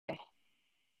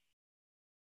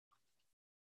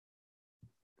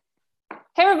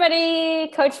everybody,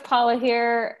 Coach Paula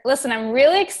here. Listen, I'm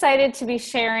really excited to be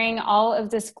sharing all of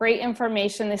this great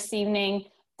information this evening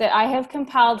that I have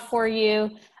compiled for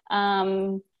you.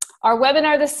 Our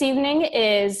webinar this evening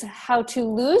is how to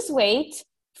lose weight,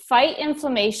 fight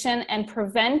inflammation, and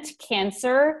prevent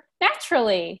cancer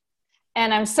naturally.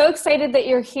 And I'm so excited that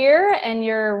you're here and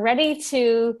you're ready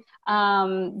to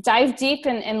dive deep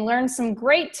and learn some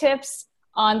great tips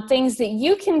on things that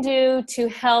you can do to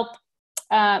help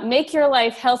make your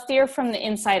life healthier from the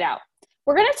inside out.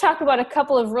 We're going to talk about a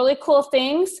couple of really cool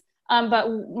things, but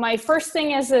my first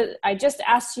thing is that I just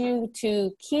asked you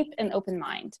to keep an open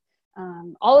mind.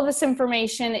 All of this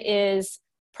information is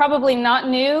probably not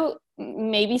new,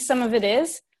 maybe some of it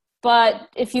is, but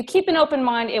if you keep an open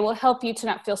mind, it will help you to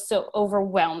not feel so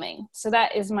overwhelming. So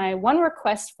that is my one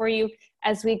request for you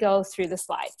as we go through the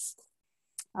slides.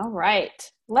 All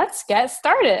right, let's get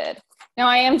started. Now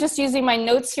I am just using my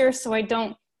notes here so I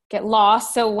don't get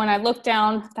lost. So when I look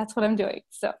down, that's what I'm doing.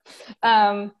 So,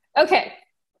 okay.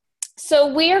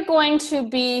 So we are going to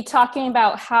be talking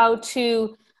about how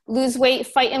to lose weight,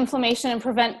 fight inflammation, and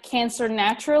prevent cancer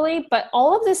naturally. But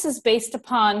all of this is based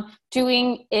upon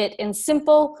doing it in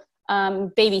simple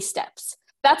baby steps.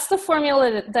 That's the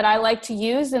formula that I like to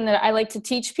use and that I like to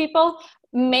teach people,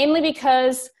 mainly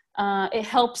because it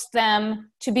helps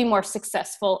them to be more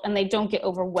successful and they don't get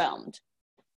overwhelmed.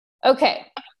 Okay,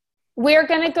 we're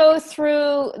going to go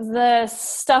through the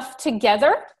stuff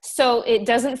together so it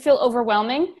doesn't feel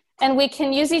overwhelming, and we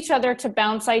can use each other to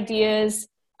bounce ideas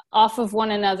off of one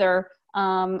another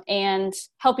and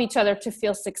help each other to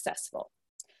feel successful.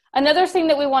 Another thing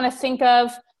that we want to think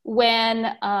of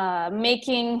when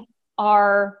making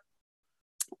our,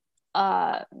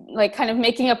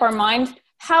 making up our mind,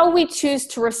 how we choose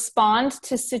to respond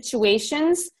to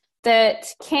situations that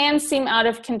can seem out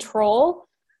of control,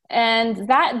 and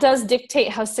that does dictate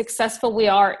how successful we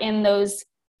are in those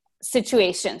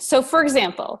situations. So for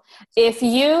example, if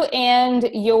you and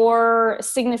your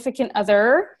significant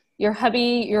other, your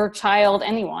hubby, your child,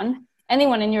 anyone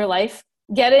in your life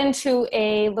get into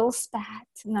a little spat,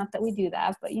 not that we do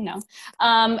that, but you know,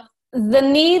 the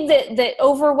need that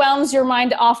overwhelms your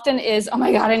mind often is, oh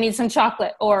my God, I need some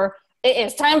chocolate, or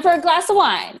it's time for a glass of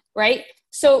wine, right?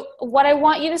 So what I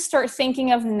want you to start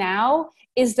thinking of now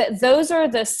is that those are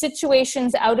the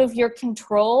situations out of your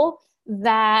control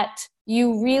that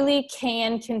you really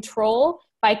can control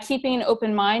by keeping an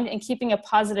open mind and keeping a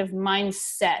positive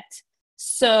mindset.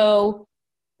 So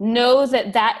know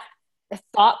that that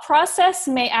thought process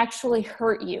may actually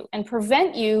hurt you and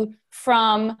prevent you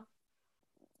from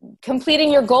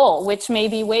completing your goal, which may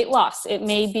be weight loss. It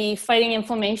may be fighting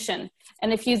inflammation.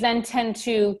 And if you then tend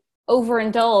to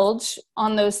overindulge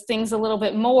on those things a little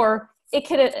bit more, it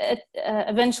could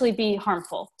eventually be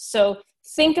harmful. So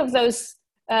think of those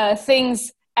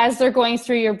things as they're going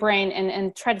through your brain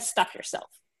and try to stop yourself.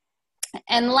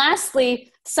 And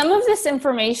lastly, some of this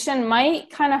information might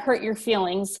kind of hurt your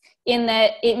feelings in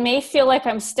that it may feel like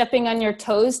I'm stepping on your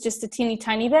toes just a teeny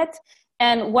tiny bit.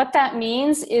 And what that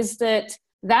means is that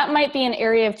might be an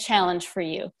area of challenge for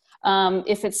you.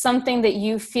 If it's something that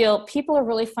you feel people are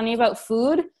really funny about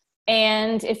food,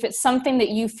 and if it's something that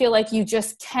you feel like you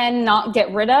just cannot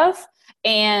get rid of,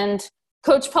 and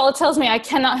Coach Paula tells me I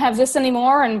cannot have this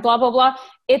anymore and blah, blah, blah,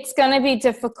 it's going to be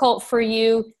difficult for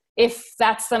you if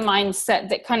that's the mindset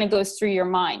that kind of goes through your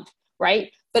mind,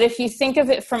 right? But if you think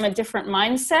of it from a different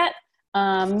mindset,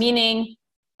 meaning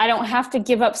I don't have to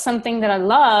give up something that I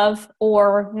love,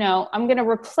 or no, I'm going to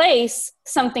replace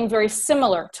something very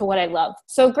similar to what I love.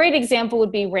 So a great example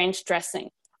would be ranch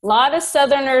dressing. A lot of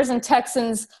Southerners and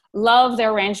Texans love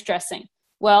their ranch dressing.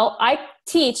 Well, I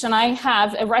teach and I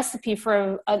have a recipe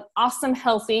for an awesome,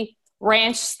 healthy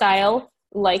ranch style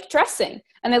like dressing.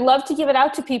 And I love to give it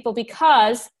out to people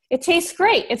because it tastes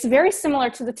great. It's very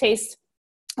similar to the taste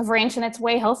of ranch and it's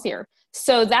way healthier.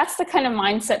 So that's the kind of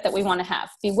mindset that we want to have.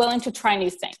 Be willing to try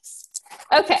new things.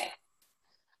 Okay.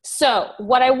 So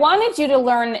what I wanted you to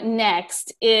learn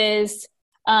next is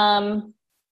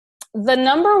the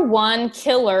number one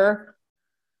killer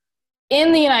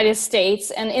in the United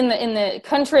States and in the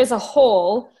country as a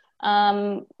whole,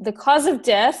 the cause of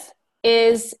death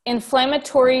is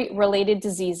inflammatory related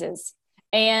diseases.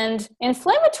 And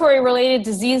inflammatory related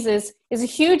diseases is a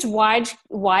huge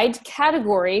wide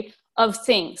category of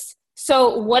things.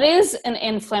 So what is an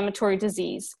inflammatory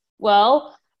disease?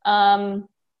 Well,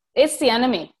 it's the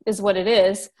enemy is what it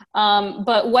is.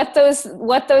 But what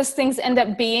those things end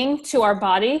up being to our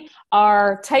body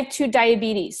are type 2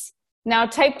 diabetes. Now,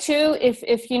 type 2,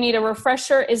 if you need a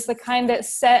refresher, is the kind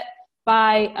that's set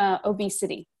by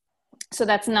obesity. So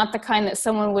that's not the kind that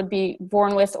someone would be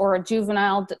born with, or a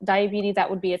juvenile diabetes. That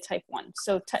would be a type 1.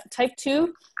 So type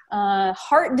 2,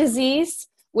 heart disease,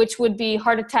 which would be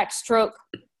heart attack, stroke,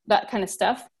 that kind of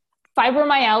stuff.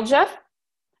 Fibromyalgia,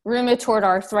 rheumatoid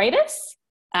arthritis,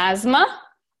 asthma,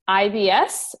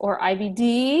 IBS or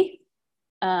IBD,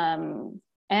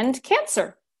 and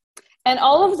cancer. And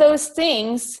all of those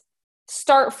things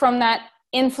start from that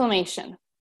inflammation.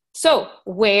 So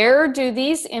where do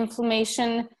these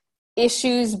inflammation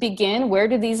issues begin? Where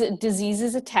do these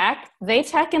diseases attack? They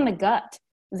attack in the gut.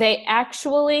 They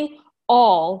actually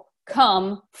all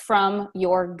come from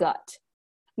your gut.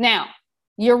 Now,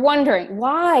 you're wondering,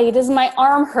 why does my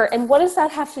arm hurt? And what does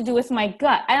that have to do with my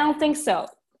gut? I don't think so.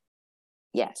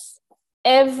 Yes,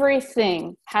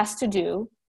 everything comes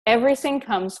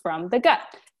from the gut.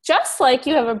 Just like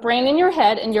you have a brain in your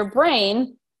head and your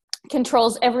brain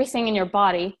controls everything in your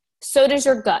body, so does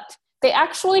your gut. They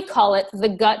actually call it the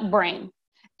gut brain.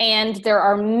 And there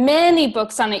are many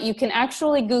books on it. You can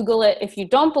actually Google it if you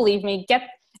don't believe me,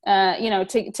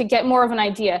 to get more of an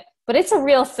idea. But it's a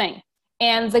real thing.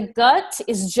 And the gut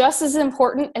is just as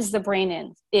important as the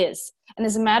brain is. And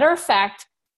as a matter of fact,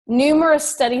 numerous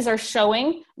studies are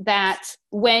showing that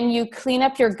when you clean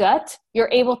up your gut, you're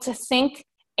able to think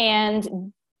and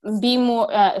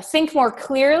think more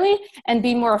clearly and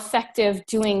be more effective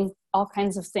doing all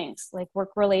kinds of things like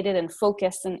work-related and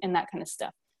focus and that kind of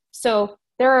stuff. So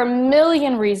there are a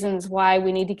million reasons why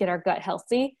we need to get our gut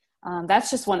healthy.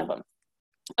 That's just one of them.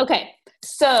 Okay,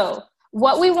 so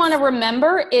what we want to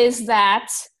remember is that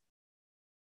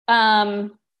our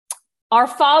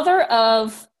father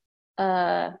of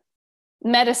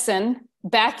medicine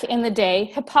back in the day,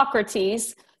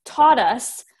 Hippocrates, taught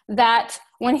us that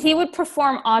when he would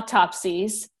perform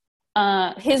autopsies,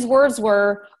 his words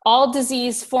were, all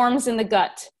disease forms in the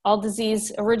gut. All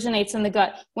disease originates in the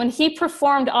gut. When he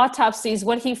performed autopsies,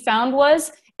 what he found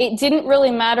was it didn't really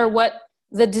matter what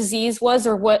the disease was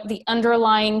or what the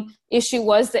underlying issue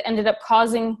was that ended up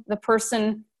causing the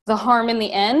person the harm in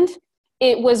the end.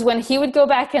 It was when he would go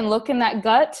back and look in that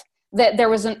gut that there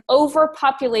was an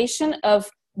overpopulation of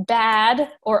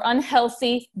bad or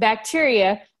unhealthy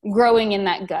bacteria growing in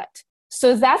that gut.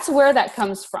 So that's where that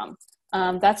comes from.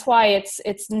 That's why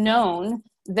it's known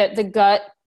that the gut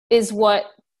is what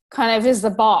kind of is the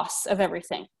boss of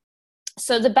everything.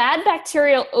 So the bad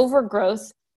bacterial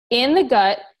overgrowth in the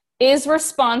gut is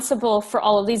responsible for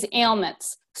all of these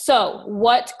ailments. So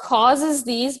what causes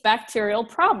these bacterial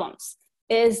problems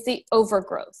is the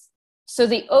overgrowth. So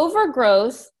the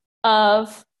overgrowth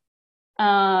of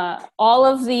all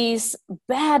of these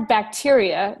bad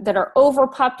bacteria that are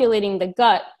overpopulating the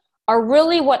gut are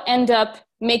really what end up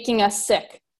making us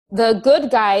sick. The good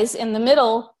guys in the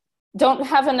middle don't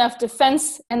have enough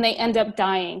defense and they end up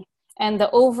dying. And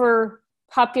the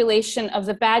overpopulation of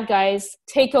the bad guys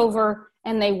take over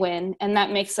and they win, and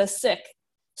that makes us sick.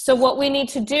 So what we need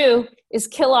to do is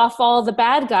kill off all the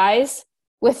bad guys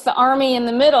with the army in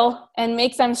the middle and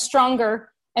make them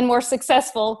stronger and more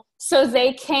successful so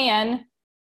they can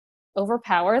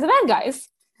overpower the bad guys.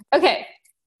 Okay,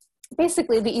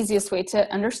 basically the easiest way to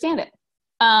understand it.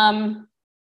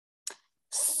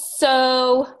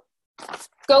 So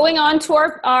going on to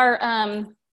our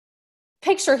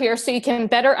picture here so you can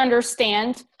better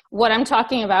understand what I'm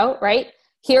talking about, right?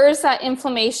 Here's that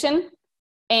inflammation,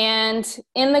 and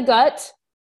in the gut,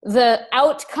 the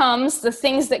outcomes, the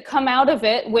things that come out of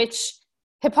it, which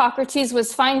Hippocrates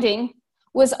was finding,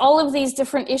 was all of these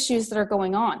different issues that are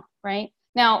going on, right?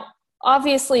 Now,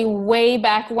 obviously, way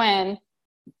back when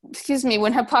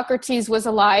Hippocrates was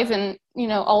alive and,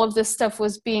 all of this stuff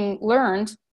was being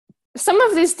learned, some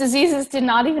of these diseases did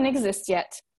not even exist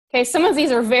yet. Okay, some of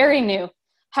these are very new.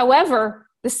 However,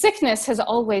 the sickness has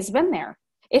always been there.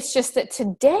 It's just that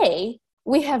today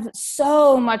we have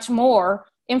so much more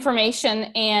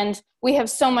information and we have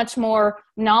so much more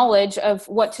knowledge of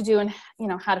what to do and,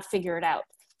 how to figure it out.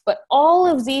 But all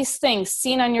of these things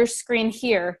seen on your screen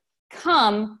here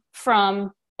come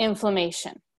from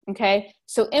inflammation, okay?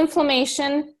 So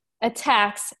inflammation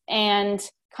attacks and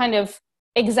kind of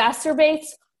exacerbates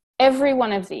every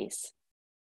one of these.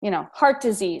 Heart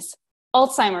disease,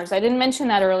 Alzheimer's. I didn't mention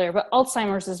that earlier, but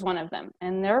Alzheimer's is one of them.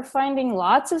 And they're finding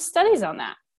lots of studies on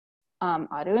that.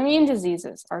 Autoimmune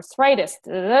diseases, arthritis,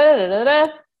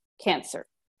 cancer.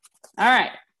 All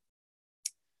right.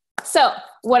 So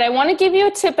what I want to give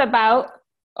you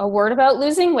a word about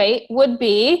losing weight would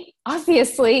be,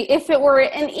 obviously, if it were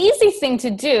an easy thing to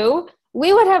do,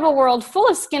 we would have a world full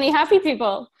of skinny, happy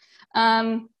people.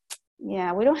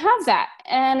 Yeah, we don't have that,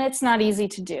 and it's not easy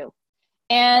to do.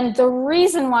 And the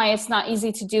reason why it's not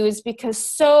easy to do is because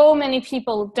so many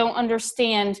people don't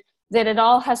understand that it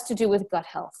all has to do with gut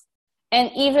health.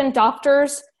 And even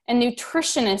doctors and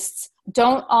nutritionists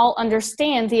don't all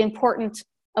understand the importance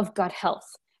of gut health,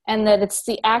 and that it's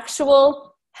the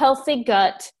actual healthy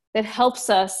gut that helps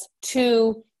us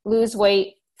to lose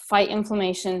weight, fight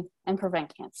inflammation, and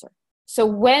prevent cancer. So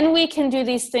when we can do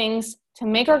these things to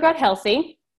make our gut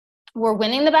healthy, we're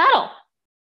winning the battle.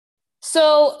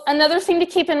 So another thing to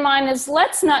keep in mind is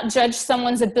let's not judge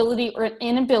someone's ability or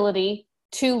inability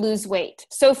to lose weight.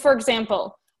 So for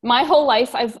example, my whole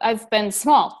life I've been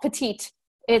small, petite.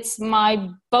 It's my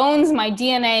bones, my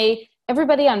DNA,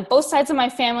 everybody on both sides of my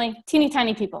family, teeny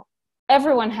tiny people.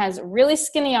 Everyone has really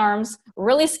skinny arms,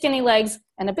 really skinny legs,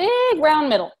 and a big round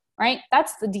middle, right?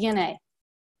 That's the DNA.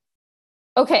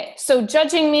 Okay, so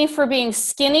judging me for being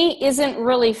skinny isn't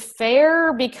really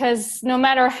fair, because no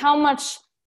matter how much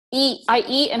I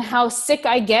eat and how sick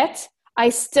I get, I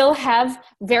still have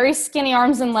very skinny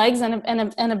arms and legs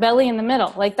and a belly in the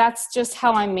middle. Like, that's just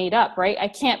how I'm made up, right? I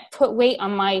can't put weight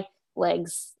on my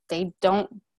legs. They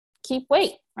don't keep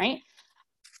weight, right?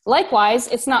 Likewise,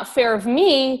 it's not fair of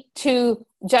me to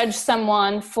judge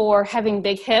someone for having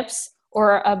big hips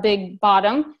or a big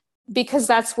bottom, because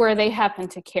that's where they happen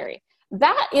to carry.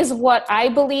 That is what I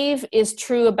believe is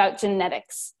true about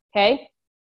genetics, okay?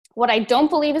 What I don't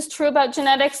believe is true about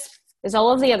genetics is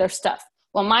all of the other stuff.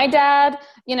 Well, my dad,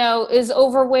 is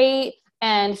overweight,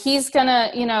 and he's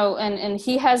gonna, and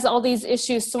he has all these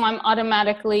issues, so I'm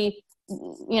automatically,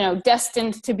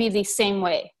 destined to be the same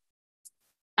way.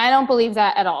 I don't believe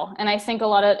that at all. And I think a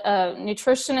lot of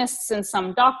nutritionists and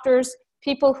some doctors,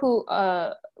 people who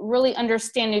really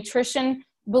understand nutrition,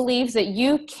 believe that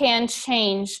you can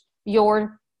change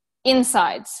your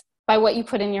insides by what you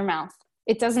put in your mouth.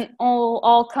 It doesn't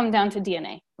all come down to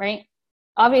DNA, right?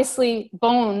 Obviously,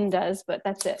 bone does, but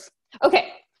that's it. Okay,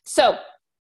 so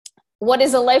what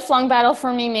is a lifelong battle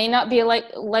for me may not be a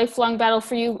lifelong battle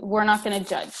for you. We're not going to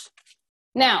judge.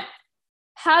 Now,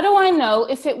 how do I know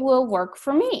if it will work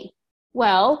for me?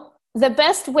 Well, the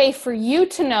best way for you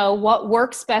to know what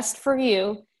works best for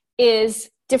you is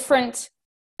different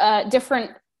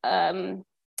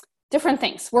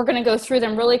things. We're going to go through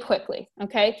them really quickly,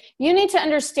 okay? You need to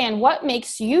understand what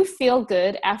makes you feel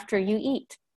good after you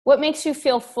eat. What makes you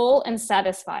feel full and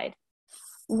satisfied?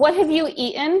 What have you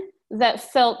eaten that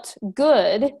felt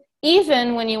good,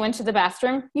 even when you went to the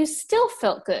bathroom, you still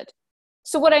felt good?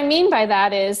 So what I mean by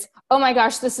that is, oh my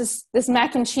gosh, this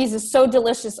mac and cheese is so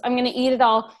delicious, I'm going to eat it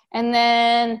all. And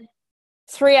then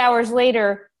 3 hours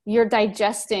later, you're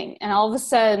digesting, and all of a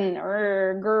sudden,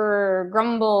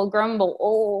 grumble,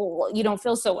 oh, you don't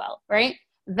feel so well, right?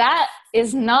 That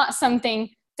is not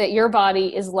something that your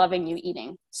body is loving you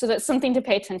eating. So that's something to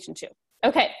pay attention to.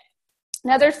 Okay,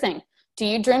 another thing, do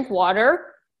you drink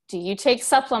water? Do you take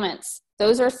supplements?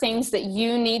 Those are things that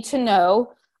you need to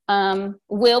know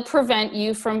will prevent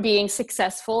you from being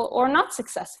successful or not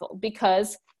successful,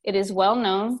 because it is well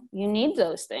known you need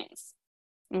those things.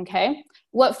 Okay,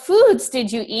 what foods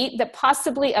did you eat that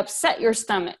possibly upset your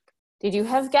stomach? Did you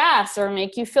have gas or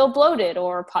make you feel bloated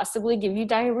or possibly give you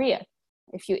diarrhea?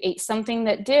 If you ate something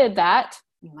that did that,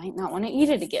 you might not want to eat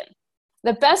it again.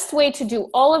 The best way to do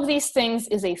all of these things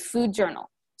is a food journal.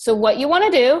 So what you want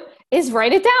to do is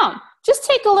write it down. Just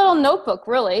take a little notebook,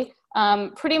 really.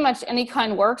 Pretty much any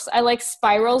kind works. I like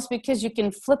spirals because you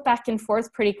can flip back and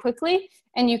forth pretty quickly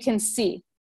and you can see.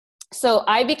 So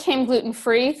I became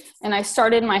gluten-free and I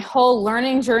started my whole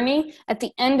learning journey at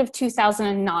the end of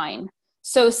 2009.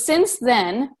 So since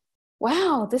then,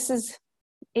 wow, this is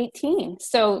 18.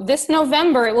 So this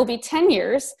November, it will be 10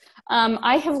 years.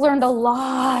 I have learned a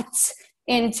lot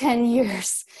in 10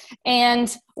 years.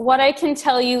 And what I can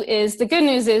tell you is, the good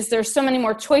news is there's so many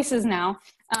more choices now.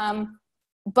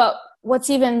 But what's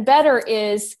even better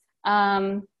is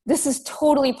this is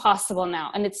totally possible now,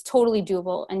 and it's totally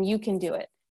doable, and you can do it.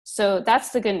 So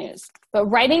that's the good news. But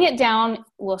writing it down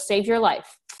will save your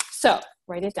life. So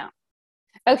write it down.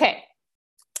 Okay.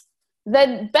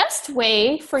 The best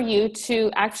way for you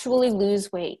to actually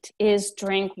lose weight is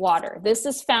drink water. This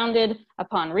is founded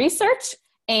upon research,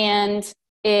 and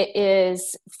it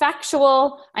is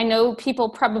factual. I know people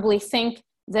probably think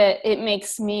that it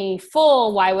makes me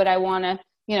full. Why would I want to,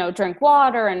 drink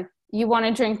water? And you want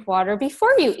to drink water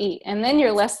before you eat, and then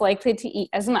you're less likely to eat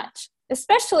as much,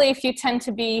 especially if you tend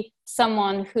to be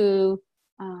someone who,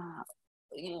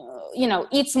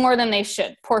 eats more than they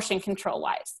should, portion control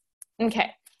wise.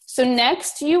 Okay. So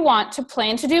next, you want to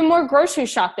plan to do more grocery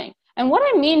shopping. And what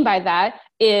I mean by that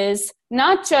is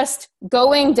not just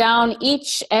going down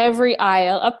every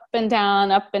aisle, up and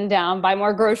down, buy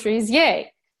more groceries,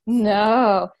 yay.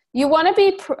 No, you want to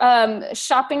be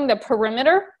shopping the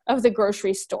perimeter of the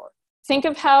grocery store. Think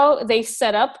of how they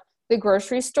set up the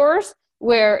grocery stores,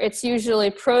 where it's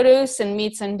usually produce and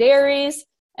meats and dairies,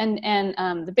 and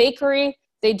the bakery.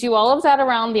 They do all of that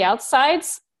around the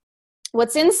outsides.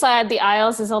 What's inside the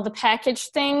aisles is all the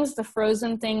packaged things, the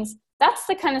frozen things. That's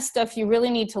the kind of stuff you really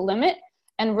need to limit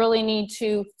and really need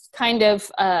to kind of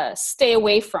stay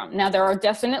away from. Now, there are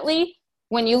definitely,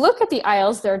 when you look at the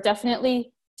aisles, there are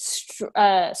definitely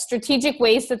strategic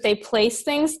ways that they place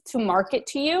things to market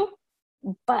to you.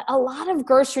 But a lot of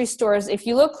grocery stores, if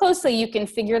you look closely, you can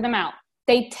figure them out.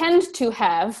 They tend to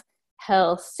have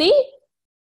healthy,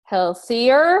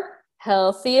 healthier,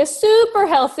 healthiest, super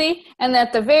healthy, and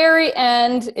at the very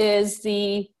end is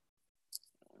the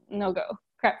no-go,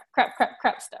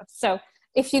 crap stuff. So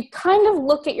if you kind of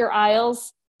look at your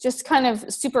aisles, just kind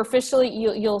of superficially,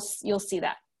 you'll see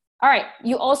that. All right,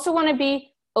 you also want to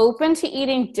be open to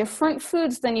eating different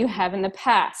foods than you have in the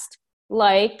past,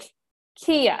 like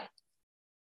chia.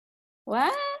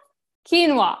 What?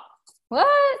 Quinoa.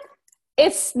 What?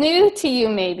 It's new to you,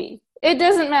 maybe. It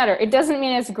doesn't matter. It doesn't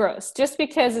mean it's gross, just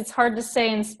because it's hard to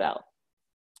say and spell.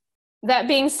 That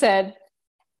being said,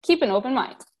 keep an open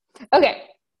mind. Okay,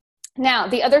 now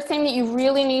the other thing that you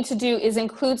really need to do is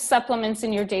include supplements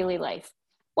in your daily life.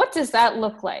 What does that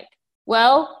look like?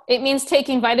 Well, it means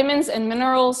taking vitamins and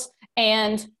minerals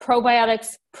and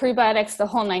probiotics, prebiotics, the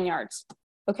whole 9 yards,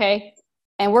 okay?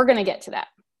 And we're gonna get to that.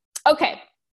 Okay,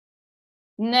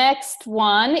 next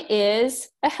one is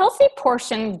a healthy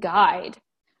portion guide.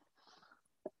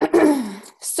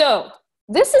 So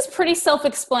this is pretty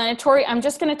self-explanatory. I'm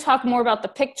just going to talk more about the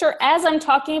picture. As I'm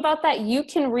talking about that, you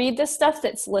can read the stuff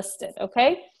that's listed,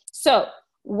 okay? So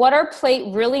what our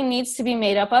plate really needs to be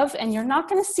made up of, and you're not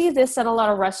going to see this at a lot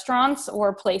of restaurants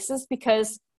or places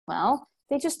because, well,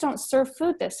 they just don't serve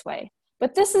food this way.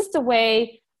 But this is the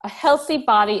way a healthy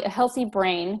body, a healthy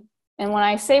brain, and when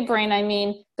I say brain, I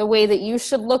mean the way that you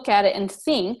should look at it and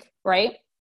think, right?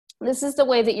 This is the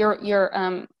way that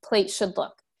your plate should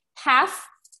look. Half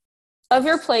of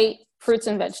your plate, fruits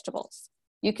and vegetables.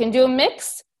 You can do a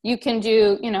mix. You can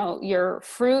do, your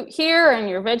fruit here and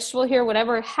your vegetable here,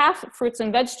 whatever. Half fruits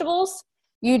and vegetables.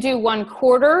 You do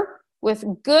 1/4 with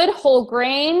good whole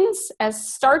grains as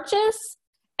starches.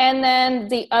 And then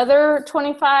the other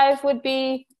 25 would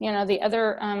be, the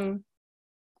other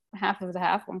half of the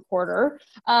half, 1/4,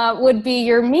 would be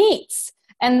your meats.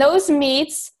 And those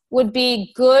meats would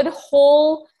be good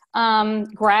whole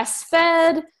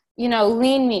grass-fed,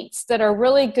 lean meats that are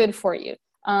really good for you.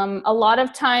 A lot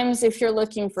of times if you're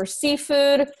looking for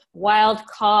seafood, wild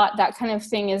caught, that kind of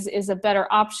thing is a better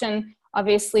option.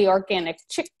 Obviously organic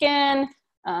chicken,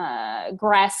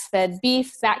 grass-fed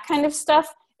beef, that kind of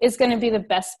stuff is going to be the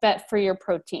best bet for your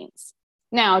proteins.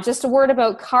 Now, just a word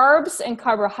about carbs and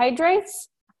carbohydrates.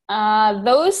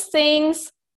 Those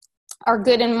things are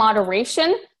good in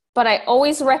moderation, but I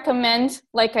always recommend,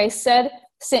 like I said,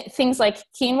 things like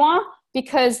quinoa,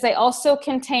 because they also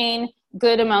contain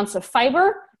good amounts of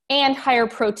fiber and higher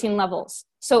protein levels.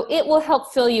 So it will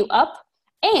help fill you up,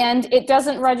 and it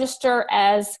doesn't register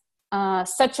as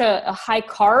such a high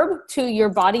carb to your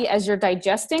body as you're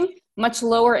digesting, much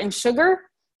lower in sugar.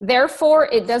 Therefore,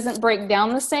 it doesn't break down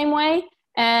the same way,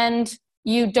 and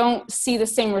you don't see the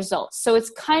same results. So it's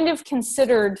kind of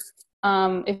considered,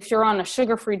 if you're on a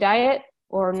sugar-free diet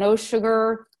or no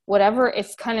sugar, whatever,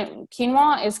 it's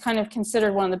quinoa is kind of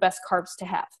considered one of the best carbs to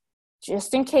have.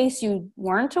 Just in case you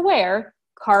weren't aware,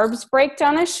 carbs break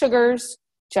down as sugars,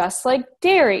 just like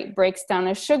dairy breaks down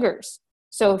as sugars.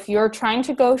 So if you're trying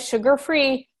to go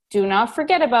sugar-free, do not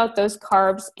forget about those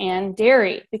carbs and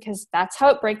dairy, because that's how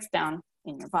it breaks down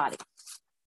in your body.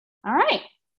 All right.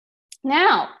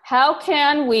 Now, how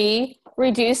can we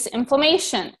reduce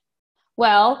inflammation?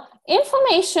 Well,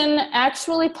 inflammation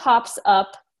actually pops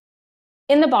up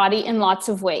in the body in lots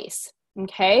of ways,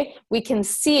 okay? We can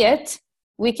see it,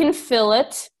 we can feel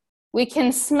it, we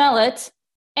can smell it,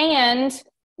 and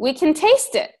we can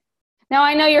taste it. Now,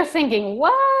 I know you're thinking,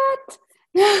 what?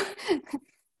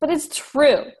 But it's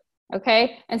true,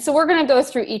 okay? And so we're going to go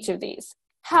through each of these.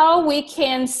 How we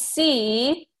can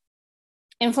see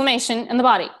inflammation in the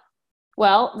body.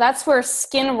 Well, that's where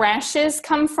skin rashes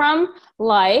come from,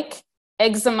 like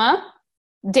eczema,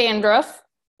 dandruff,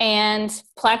 and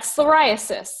plaque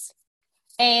psoriasis.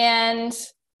 And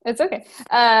it's okay.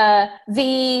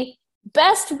 The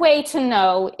best way to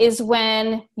know is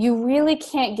when you really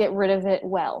can't get rid of it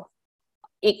well.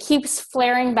 It keeps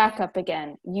flaring back up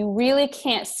again. You really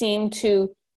can't seem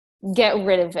to get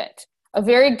rid of it. A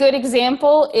very good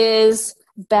example is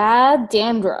bad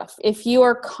dandruff. If you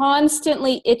are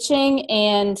constantly itching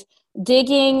and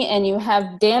digging and you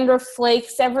have dandruff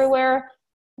flakes everywhere,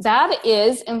 That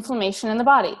is inflammation in the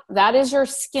body. That is your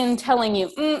skin telling you,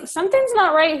 something's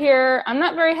not right here. I'm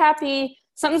not very happy.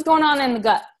 Something's going on in the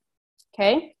gut.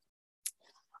 Okay.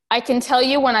 I can tell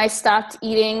you when I stopped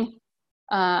eating,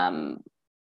 gluten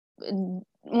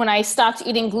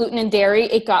and dairy,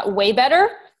 it got way better.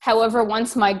 However,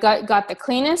 once my gut got the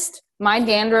cleanest, my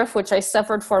dandruff, which I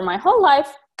suffered for my whole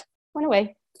life, went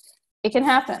away. It can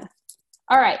happen.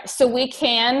 All right. So we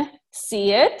can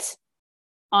see it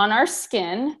on our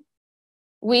skin.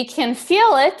 We can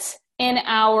feel it in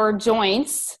our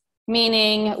joints,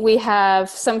 meaning we have,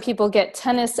 some people get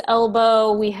tennis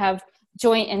elbow, we have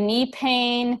joint and knee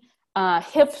pain,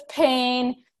 hip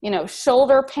pain,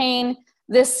 shoulder pain,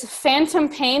 this phantom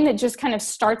pain that just kind of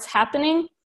starts happening.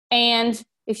 And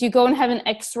if you go and have an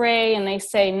x-ray and they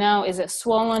say, no, is it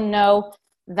swollen? No,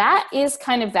 that is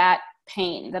kind of that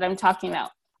pain that I'm talking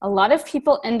about. A lot of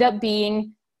people end up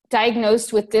being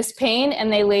diagnosed with this pain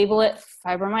and they label it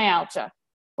fibromyalgia.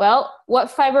 Well,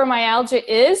 what fibromyalgia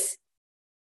is?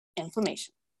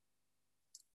 Inflammation.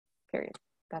 Period.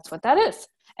 That's what that is.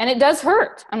 And it does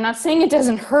hurt. I'm not saying it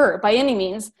doesn't hurt by any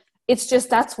means. It's just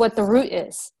that's what the root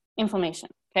is, inflammation.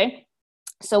 Okay?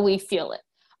 So we feel it.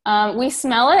 We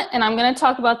smell it, and I'm going to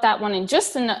talk about that one in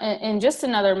just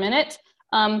another minute.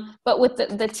 But with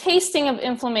the tasting of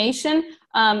inflammation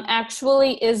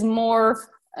actually is more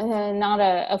not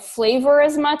a flavor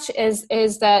as much as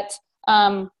that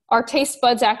our taste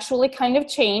buds actually kind of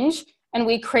change and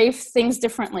we crave things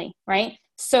differently, right?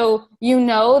 So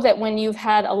that when you've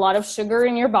had a lot of sugar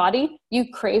in your body,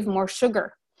 you crave more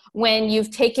sugar. When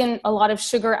you've taken a lot of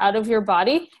sugar out of your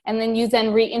body and then you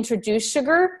reintroduce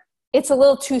sugar, it's a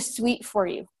little too sweet for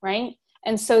you, right?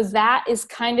 And so that is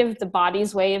kind of the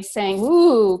body's way of saying,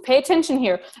 ooh, pay attention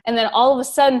here. And then all of a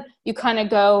sudden you kind of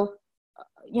go,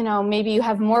 maybe you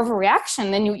have more of a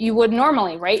reaction than you would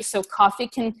normally, right? So coffee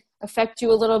can affect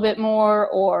you a little bit more,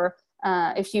 or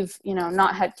if you've,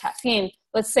 not had caffeine.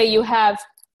 Let's say you have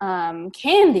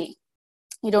candy.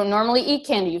 You don't normally eat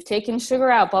candy. You've taken sugar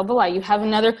out, blah, blah, blah. You have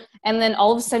another, and then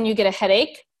all of a sudden you get a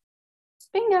headache.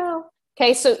 Bingo.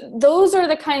 Okay, so those are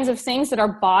the kinds of things that our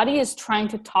body is trying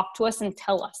to talk to us and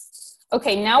tell us.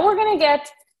 Okay, now we're going to get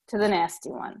to the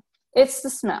nasty one. It's the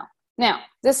smell. Now,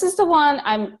 this is the one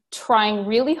I'm trying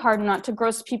really hard not to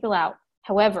gross people out.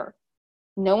 However,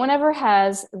 no one ever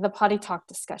has the potty talk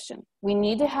discussion. We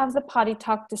need to have the potty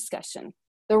talk discussion.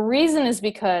 The reason is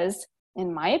because,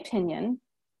 in my opinion,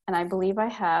 and I believe I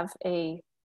have a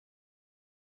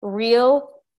real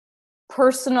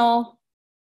personal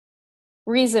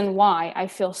reason why I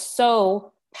feel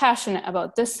so passionate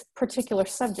about this particular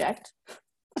subject,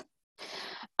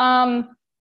 it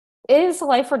is a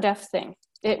life or death thing.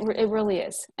 It really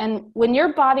is. And when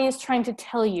your body is trying to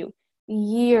tell you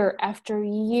year after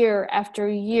year after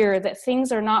year that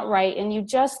things are not right, and you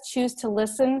just choose to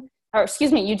listen, or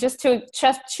excuse me, you just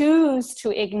choose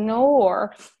to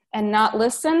ignore and not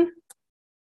listen,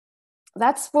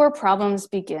 that's where problems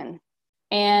begin.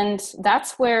 And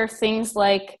that's where things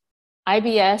like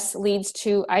IBS leads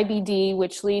to IBD,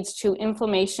 which leads to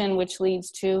inflammation, which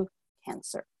leads to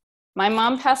cancer. My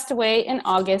mom passed away in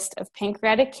August of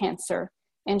pancreatic cancer,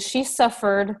 and she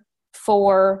suffered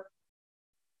for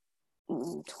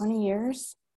 20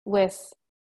 years with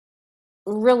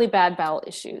really bad bowel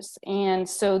issues. And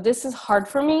so this is hard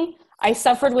for me. I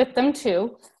suffered with them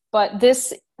too, but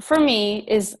this for me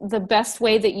is the best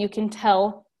way that you can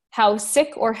tell how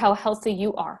sick or how healthy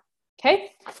you are.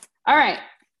 Okay? All right.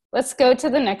 Let's go to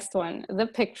the next one, the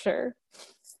picture.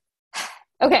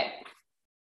 Okay.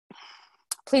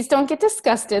 Please don't get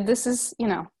disgusted. This is,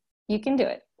 you can do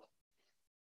it.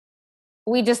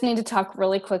 We just need to talk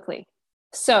really quickly.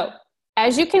 So,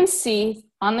 as you can see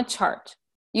on the chart,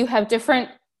 you have different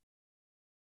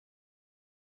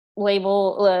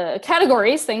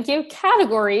categories,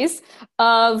 categories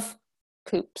of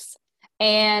poops.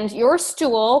 And your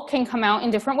stool can come out in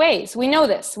different ways. We know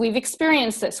this. We've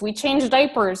experienced this. We change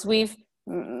diapers.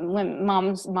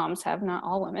 Moms have, not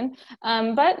all women,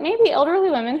 but maybe elderly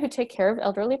women who take care of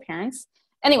elderly parents.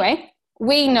 Anyway,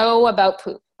 we know about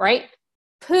poop, right?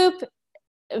 Poop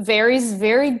varies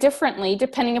very differently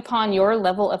depending upon your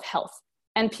level of health.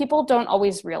 And people don't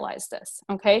always realize this,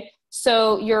 okay?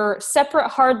 So your separate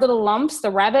hard little lumps,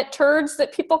 the rabbit turds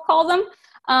that people call them,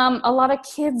 a lot of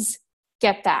kids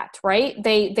get that, right?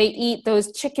 They eat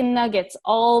those chicken nuggets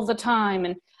all the time,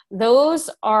 and those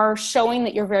are showing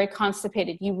that you're very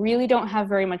constipated. You really don't have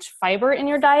very much fiber in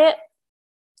your diet,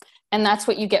 and that's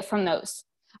what you get from those.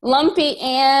 Lumpy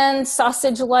and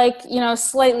sausage-like,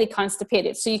 slightly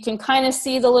constipated. So you can kind of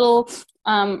see the little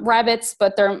rabbits,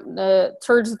 but the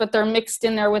turds, but they're mixed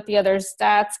in there with the others.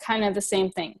 That's kind of the same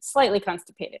thing, slightly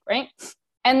constipated, right?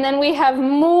 And then we have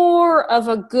more of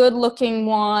a good looking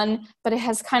one, but it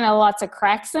has kind of lots of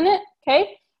cracks in it,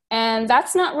 okay? And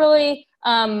that's not really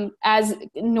as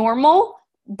normal,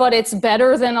 but it's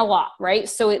better than a lot, right?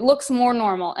 So it looks more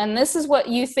normal. And this is what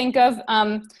you think of,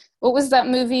 what was that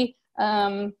movie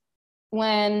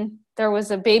when there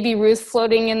was a baby Ruth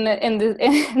floating in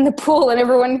the pool and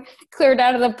everyone cleared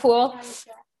out of the pool? Caddyshack.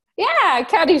 Yeah,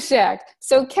 Caddyshack.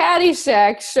 So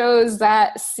Caddyshack shows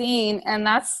that scene, and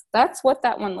that's what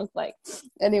that one looked like.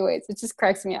 Anyways, it just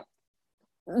cracks me up.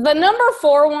 The number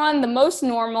 4 one, the most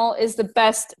normal, is the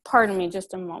best. Pardon me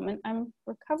just a moment. I'm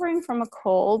recovering from a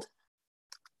cold.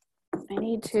 I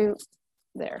need to,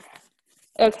 there.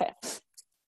 Okay.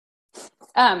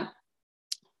 The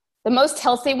most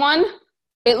healthy one,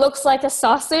 it looks like a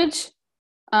sausage,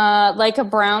 like a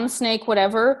brown snake,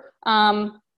 whatever.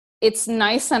 It's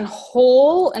nice and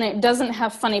whole, and it doesn't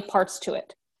have funny parts to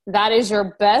it. That is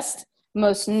your best,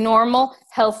 most normal,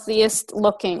 healthiest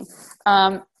looking.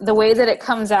 The way that it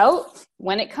comes out,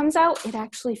 when it comes out, it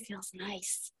actually feels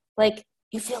nice. Like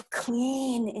you feel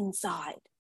clean inside.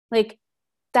 Like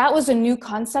that was a new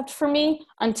concept for me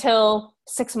until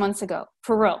 6 months ago,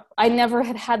 for real. I never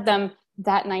had them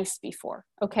that nice before,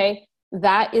 okay?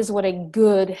 That is what a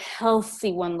good,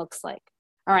 healthy one looks like.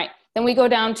 All right, then we go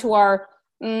down to our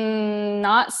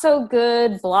not so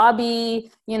good,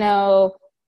 blobby,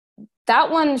 that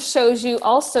one shows you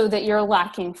also that you're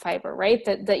lacking fiber, right?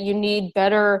 That you need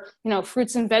better,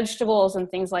 fruits and vegetables and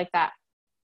things like that.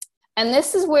 And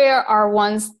this is where our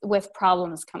ones with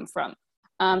problems come from.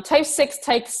 Type 6,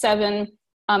 type 7,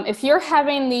 if you're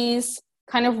having these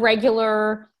kind of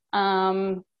regular,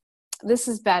 this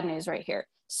is bad news right here.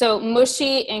 So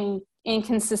mushy and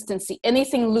inconsistency,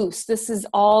 anything loose. This is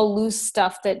all loose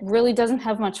stuff that really doesn't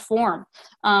have much form.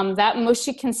 That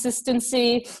mushy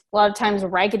consistency, a lot of times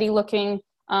raggedy looking,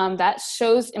 that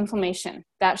shows inflammation.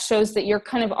 That shows that you're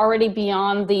kind of already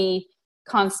beyond the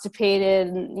constipated,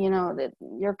 that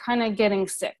you're kind of getting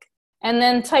sick. And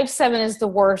then type 7 is the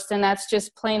worst, and that's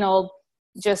just plain old,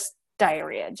 just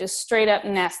diarrhea, just straight up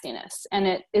nastiness. And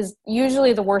it is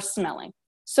usually the worst smelling.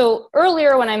 So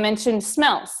earlier when I mentioned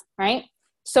smells, right?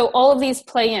 So all of these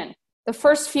play in. The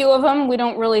first few of them, we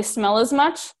don't really smell as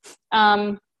much.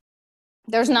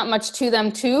 There's not much to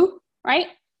them too, right?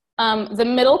 The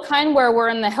middle kind where we're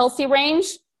in the healthy range,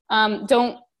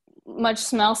 don't much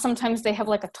smell. Sometimes they have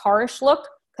like a tarish look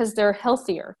because they're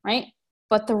healthier, right?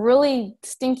 But the really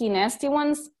stinky, nasty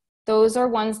ones, those are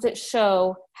ones that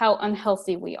show how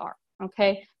unhealthy we are,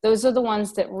 okay? Those are the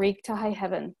ones that reek to high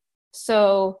heaven.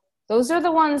 So those are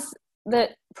the ones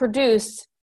that produce,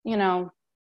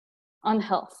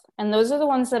 unhealth. And those are the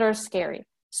ones that are scary.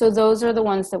 So those are the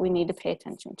ones that we need to pay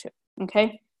attention to,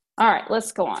 okay? All right,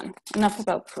 let's go on. Enough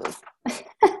about food.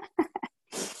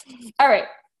 All right,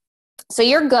 so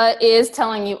your gut is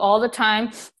telling you all the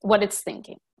time what it's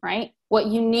thinking, right? What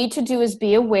you need to do is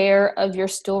be aware of your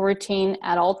stool routine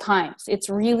at all times. It's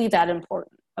really that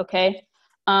important, okay?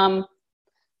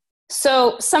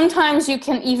 So sometimes you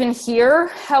can even hear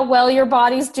how well your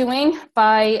body's doing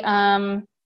by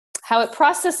how it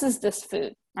processes this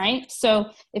food, right? So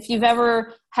if you've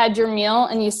ever had your meal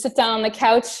and you sit down on the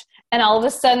couch and all of a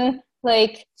sudden,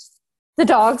 like, the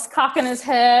dog's cocking his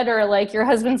head, or like your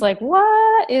husband's like,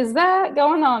 what is that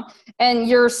going on? And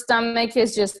your stomach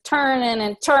is just turning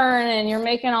and turning and you're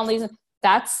making all these,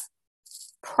 that's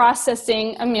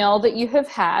processing a meal that you have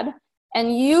had.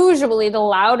 And usually the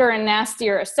louder and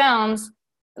nastier it sounds,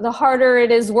 the harder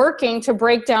it is working to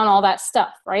break down all that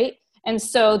stuff, right? And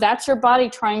so that's your body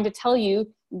trying to tell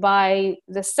you by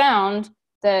the sound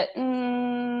that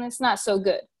it's not so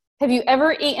good. Have you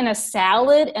ever eaten a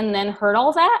salad and then heard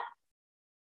all that?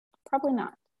 Probably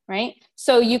not, right?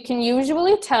 So you can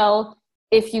usually tell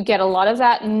if you get a lot of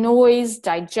that noise,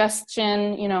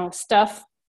 digestion, stuff,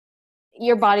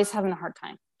 your body's having a hard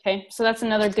time, okay? So that's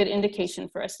another good indication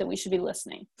for us that we should be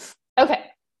listening. Okay.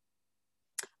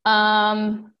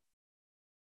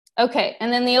 Okay,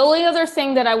 and then the only other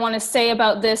thing that I want to say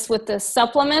about this with the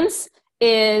supplements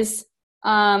is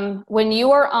when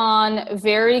you are on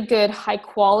very good,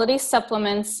 high-quality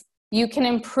supplements, you can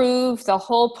improve the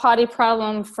whole potty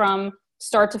problem from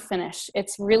start to finish.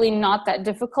 It's really not that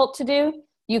difficult to do.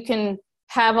 You can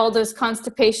have all those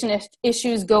constipation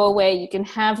issues go away. You can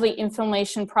have the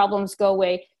inflammation problems go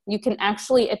away. You can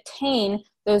actually attain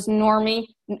those normal,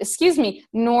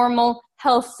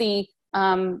 healthy,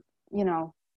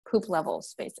 poop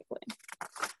levels, basically.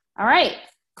 All right.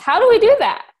 How do we do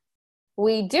that?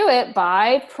 We do it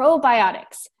by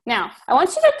probiotics. Now, I want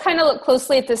you to kind of look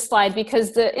closely at this slide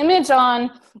because the image on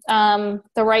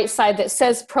the right side that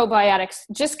says probiotics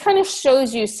just kind of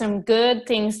shows you some good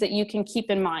things that you can keep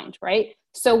in mind, right?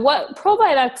 So what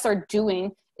probiotics are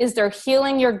doing is they're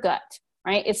healing your gut,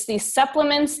 right? It's these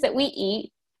supplements that we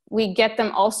eat. We get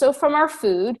them also from our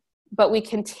food, but we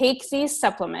can take these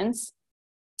supplements,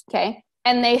 okay?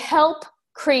 And they help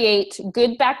create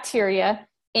good bacteria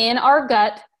in our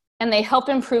gut, and they help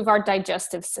improve our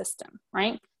digestive system,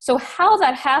 right? So how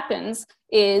that happens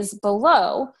is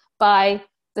below by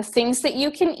the things that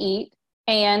you can eat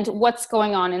and what's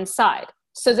going on inside.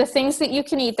 So the things that you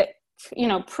can eat that, you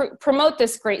know, promote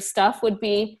this great stuff would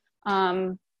be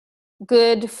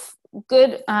good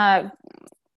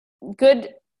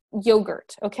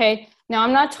yogurt, okay? Now,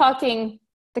 I'm not talking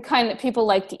the kind that people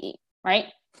like to eat, right?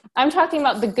 I'm talking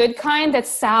about the good kind that's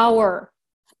sour,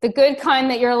 the good kind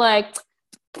that you're like,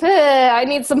 I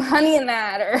need some honey in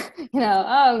that, or, you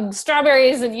know,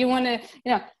 strawberries, and you want to,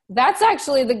 you know, that's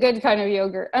actually the good kind of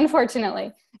yogurt,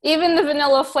 unfortunately. Even the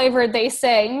vanilla flavored, they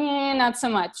say, not so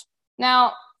much.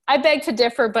 Now, I beg to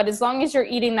differ, but as long as you're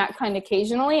eating that kind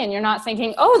occasionally and you're not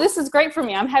thinking, oh, this is great for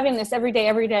me, I'm having this every day,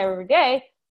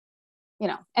 you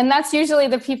know, and that's usually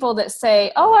the people that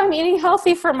say, oh, I'm eating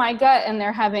healthy for my gut, and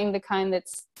they're having the kind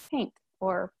that's pink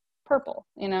or purple,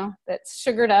 you know, that's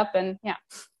sugared up, and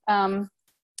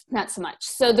not so much.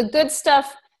 So the good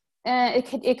stuff,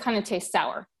 it kind of tastes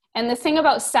sour. And the thing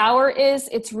about sour is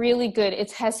it's really good. It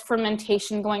has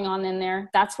fermentation going on in there.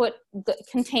 That's what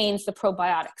contains the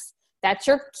probiotics. That's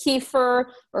your kefir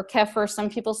or kefir. Some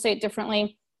people say it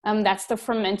differently. That's the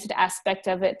fermented aspect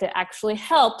of it that actually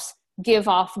helps give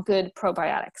off good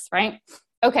probiotics, right?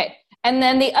 Okay. And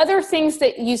then the other things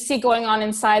that you see going on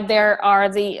inside there are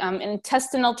the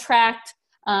intestinal tract,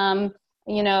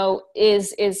 you know,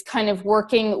 is kind of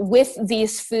working with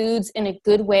these foods in a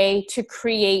good way to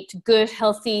create good,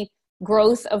 healthy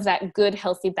growth of that good,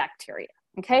 healthy bacteria.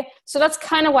 Okay. So that's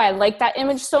kind of why I like that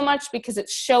image so much, because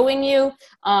it's showing you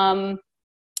in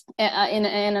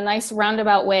a nice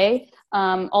roundabout way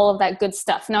all of that good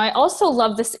stuff. Now, I also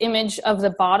love this image of the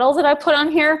bottle that I put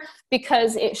on here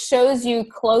because it shows you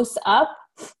close up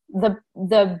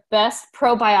the best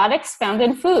probiotics found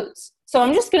in foods. So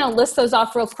I'm just going to list those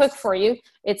off real quick for you.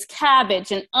 It's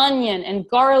cabbage and onion and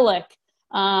garlic.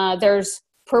 There's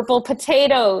purple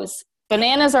potatoes.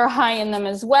 Bananas are high in them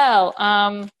as well.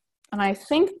 And I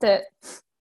think that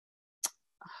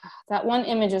one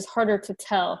image is harder to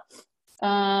tell.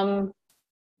 I'm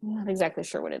not exactly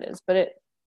sure what it is, but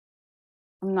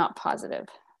I'm not positive.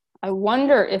 I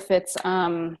wonder if it's,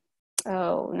 oh,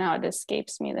 now it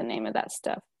escapes me the name of that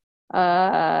stuff.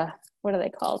 What are they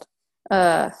called?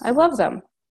 I love them.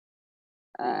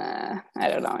 I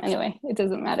don't know. Anyway, it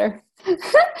doesn't matter.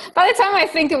 By the time I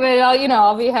think of it,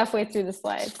 I'll be halfway through the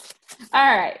slide.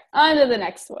 All right, on to the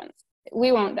next one.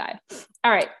 We won't die.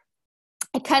 All right.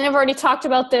 I kind of already talked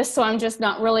about this, so I'm just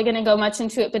not really going to go much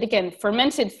into it. But again,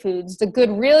 fermented foods, the good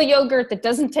real yogurt that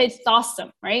doesn't taste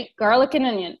awesome, right? Garlic and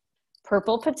onion,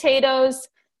 purple potatoes,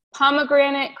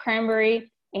 pomegranate,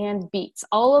 cranberry, and beets.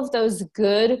 All of those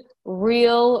good,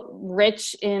 real,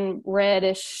 rich in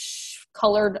reddish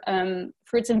colored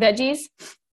fruits and veggies.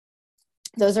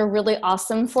 Those are really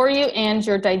awesome for you and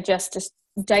your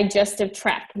digestive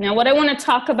tract. Now, what I want to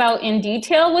talk about in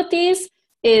detail with these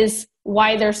is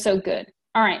why they're so good.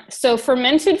 All right, so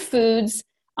fermented foods,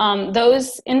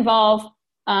 those involve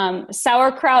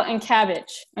sauerkraut and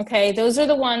cabbage, okay? Those are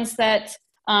the ones that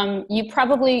you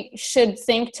probably should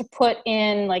think to put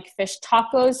in, like fish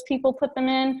tacos, people put them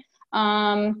in.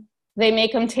 They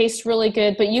make them taste really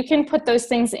good, but you can put those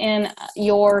things in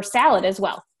your salad as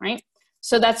well, right?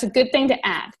 So that's a good thing to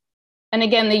add. And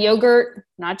again, the yogurt,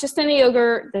 not just any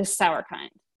yogurt, the sour kind,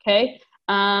 okay?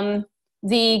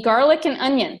 The garlic and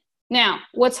onion. Now,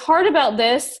 what's hard about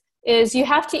this is you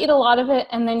have to eat a lot of it,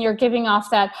 and then you're giving off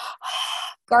that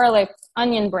garlic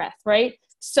onion breath, right?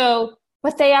 So,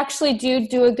 but they actually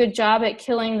do a good job at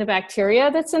killing the bacteria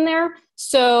that's in there.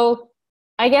 So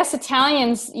I guess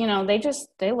Italians,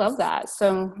 they love that.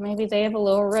 So maybe they have a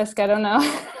lower risk. I don't know.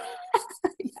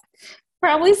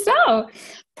 Probably so.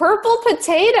 Purple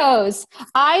potatoes.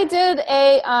 I did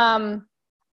a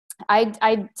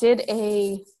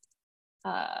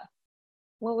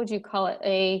what would you call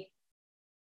it?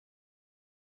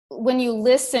 When you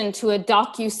listen to a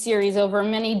docu-series over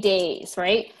many days,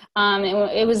 right?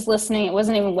 It was listening, it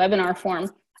wasn't even webinar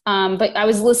form, but I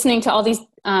was listening to all these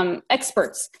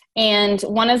experts, and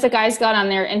one of the guys got on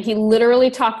there and he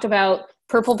literally talked about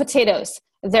purple potatoes.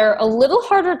 They're a little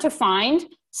harder to find,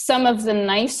 Some of the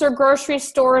nicer grocery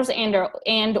stores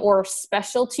and or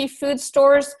specialty food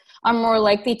stores are more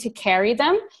likely to carry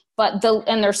them,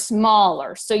 and they're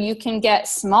smaller. So you can get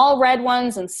small red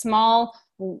ones and small,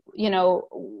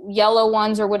 yellow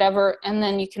ones or whatever, and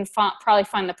then you can probably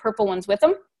find the purple ones with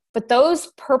them. But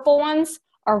those purple ones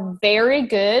are very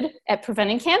good at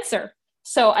preventing cancer.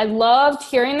 So I loved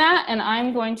hearing that, and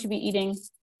I'm going to be eating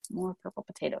more purple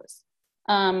potatoes.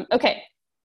 Okay,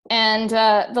 and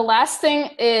the last thing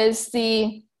is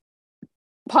the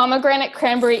pomegranate,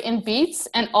 cranberry, and beets,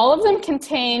 and all of them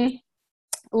contain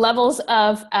levels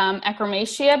of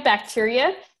Akkermansia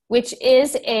bacteria, which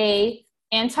is a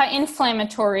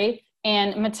anti-inflammatory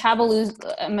and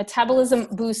metabolism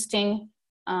boosting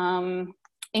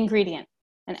ingredient.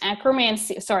 And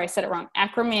Akkermansia, sorry, I said it wrong.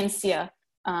 Akkermansia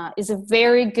is a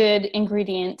very good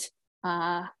ingredient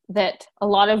that a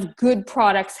lot of good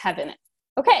products have in it.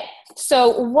 Okay, so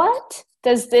what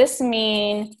does this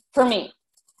mean for me?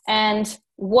 And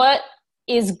what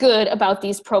is good about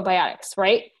these probiotics,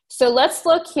 right? So let's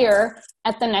look here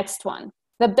at the next one.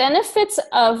 The benefits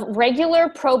of regular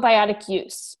probiotic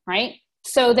use, right?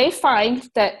 So they find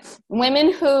that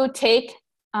women who take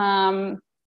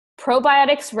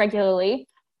probiotics regularly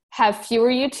have fewer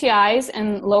UTIs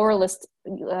and lower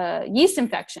yeast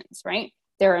infections, right?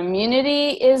 Their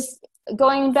immunity is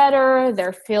going better.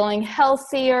 They're feeling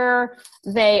healthier.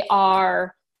 They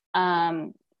are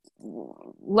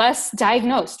less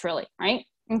diagnosed, really, right?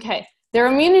 Okay. Their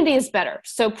immunity is better.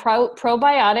 So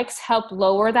probiotics help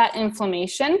lower that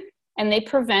inflammation, and they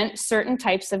prevent certain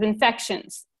types of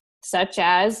infections, such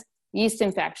as yeast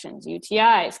infections,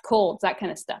 UTIs, colds, that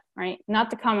kind of stuff, right? Not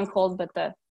the common cold, but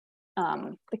the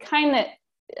kind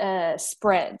that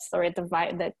spreads, right?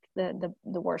 The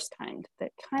worst kind, the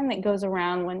kind that goes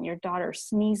around when your daughter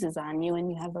sneezes on you and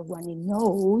you have a runny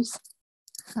nose.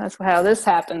 That's how this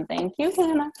happened. Thank you,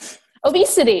 Hannah.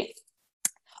 Obesity.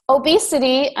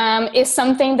 Obesity is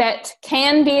something that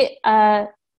can be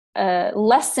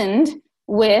lessened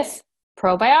with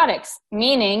probiotics,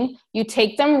 meaning you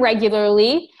take them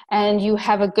regularly and you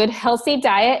have a good healthy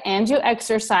diet and you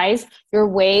exercise, you're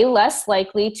way less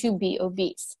likely to be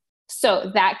obese. So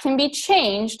that can be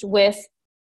changed with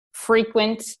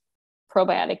frequent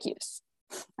probiotic use.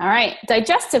 All right,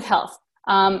 digestive health.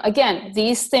 Again,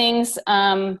 these things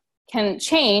can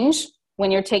change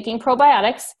when you're taking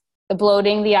probiotics. The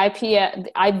bloating, the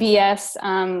IBS,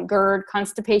 GERD,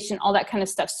 constipation, all that kind of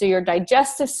stuff. So your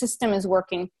digestive system is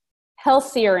working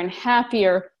healthier and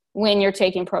happier when you're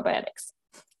taking probiotics.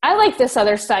 I like this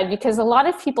other side because a lot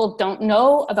of people don't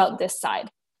know about this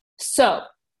side. So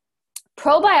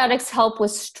probiotics help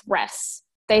with stress.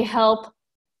 They help,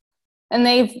 and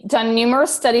they've done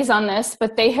numerous studies on this,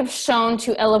 but they have shown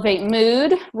to elevate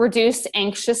mood, reduce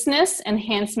anxiousness,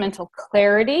 enhance mental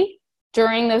clarity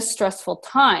during those stressful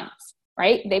times,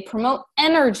 right? They promote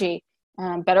energy,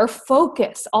 better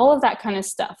focus, all of that kind of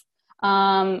stuff.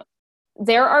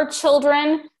 There are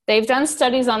children, they've done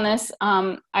studies on this.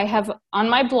 I have on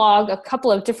my blog a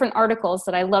couple of different articles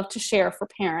that I love to share for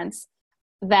parents,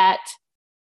 that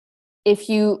if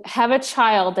you have a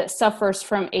child that suffers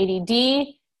from ADD,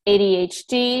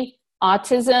 ADHD,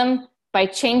 autism, by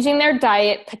changing their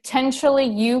diet, potentially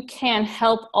you can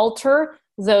help alter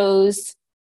those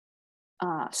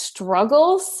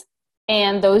struggles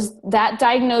and that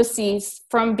diagnosis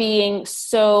from being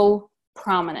so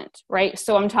prominent, right?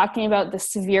 So I'm talking about the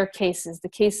severe cases, the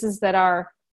cases that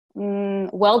are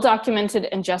well documented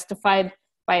and justified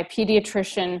by a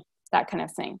pediatrician, that kind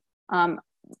of thing.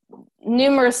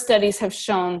 Numerous studies have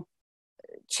shown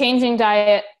changing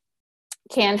diet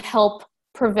can help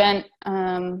prevent,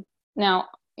 now,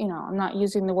 I'm not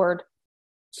using the word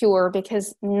cure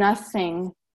because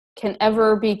nothing can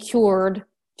ever be cured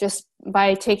just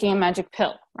by taking a magic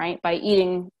pill, right? By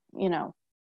eating,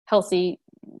 healthy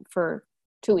for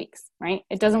 2 weeks, right?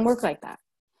 It doesn't work like that.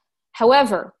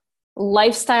 However,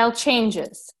 lifestyle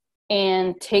changes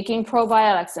and taking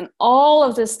probiotics and all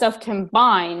of this stuff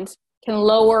combined can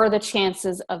lower the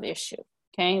chances of issue,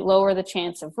 okay? Lower the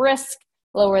chance of risk,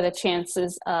 lower the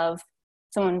chances of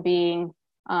someone being,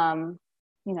 in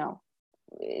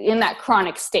that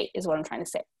chronic state is what I'm trying to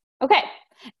say. Okay,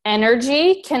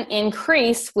 energy can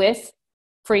increase with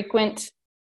frequent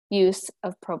use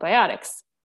of probiotics.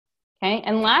 Okay,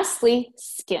 and lastly,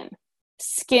 skin.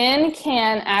 Skin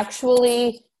can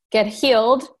actually get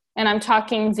healed, and I'm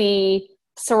talking the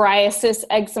psoriasis,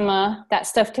 eczema, that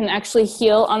stuff can actually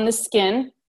heal on the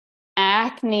skin.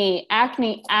 Acne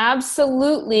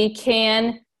absolutely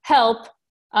can help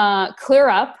clear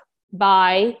up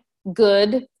by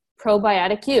good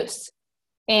probiotic use.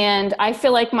 And I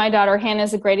feel like my daughter Hannah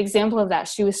is a great example of that.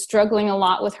 She was struggling a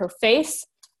lot with her face.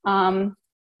 And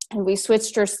we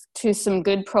switched her to some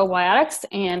good probiotics,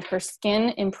 and her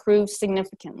skin improved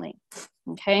significantly.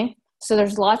 Okay, so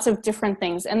there's lots of different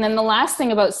things. And then the last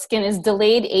thing about skin is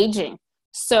delayed aging.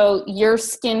 So your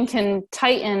skin can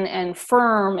tighten and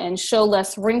firm and show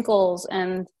less wrinkles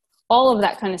and all of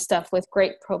that kind of stuff with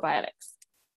great probiotics.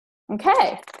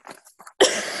 Okay.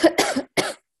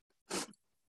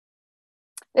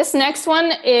 This next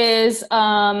one is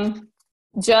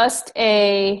just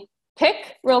a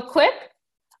pick real quick.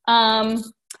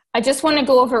 I just want to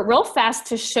go over it real fast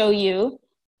to show you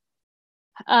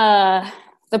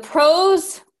the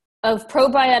pros of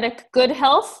probiotic good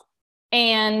health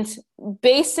and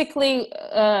basically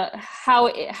how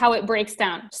it breaks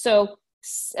down. So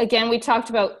again, we talked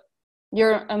about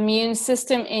your immune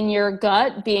system in your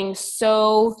gut being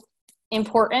so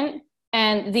important.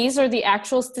 And these are the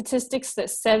actual statistics that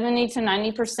 70 to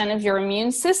 90% of your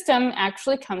immune system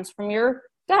actually comes from your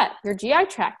gut, your GI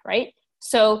tract, right?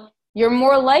 So you're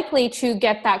more likely to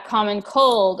get that common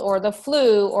cold or the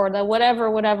flu or the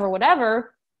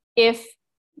whatever, if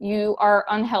you are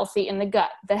unhealthy in the gut.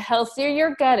 The healthier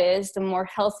your gut is, the more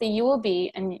healthy you will be,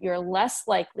 and you're less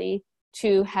likely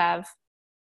to have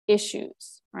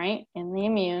issues, right, in the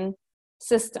immune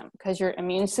system, because your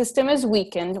immune system is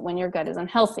weakened when your gut is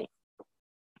unhealthy.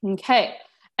 Okay,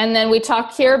 and then we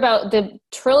talk here about the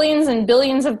trillions and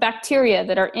billions of bacteria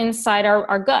that are inside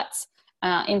our guts,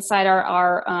 inside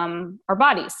our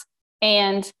bodies.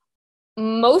 And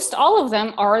most all of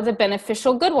them are the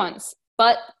beneficial good ones,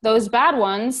 but those bad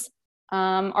ones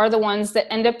are the ones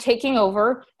that end up taking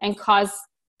over and cause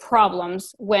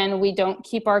problems when we don't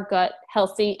keep our gut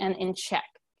healthy and in check,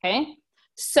 okay?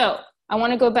 So I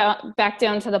want to go back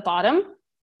down to the bottom,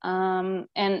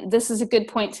 and this is a good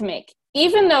point to make.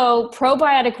 Even though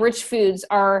probiotic-rich foods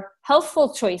are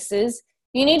healthful choices,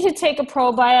 you need to take a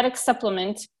probiotic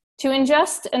supplement to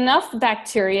ingest enough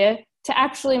bacteria to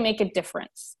actually make a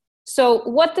difference. So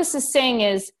what this is saying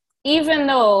is, even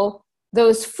though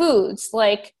those foods,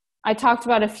 like I talked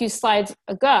about a few slides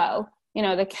ago, you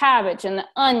know, the cabbage and the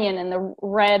onion and the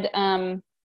red, the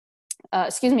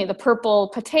purple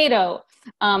potato,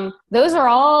 those are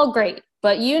all great,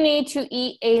 but you need to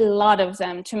eat a lot of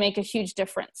them to make a huge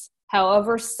difference.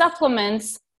 However,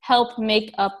 supplements help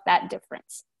make up that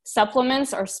difference.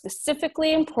 Supplements are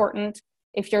specifically important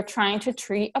if you're trying to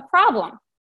treat a problem,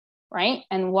 right?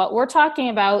 And what we're talking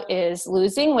about is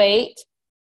losing weight,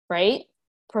 right?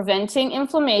 Preventing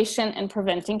inflammation and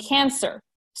preventing cancer.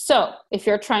 So if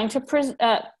you're trying to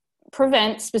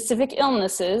prevent specific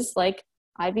illnesses like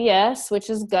IBS, which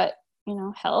is gut,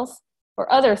 health,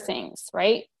 or other things,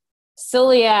 right?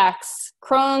 Celiacs,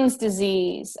 Crohn's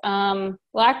disease,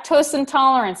 lactose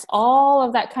intolerance, all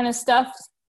of that kind of stuff,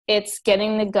 it's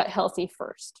getting the gut healthy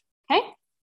first, okay?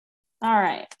 All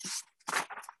right.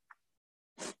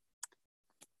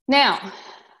 Now,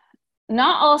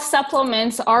 not all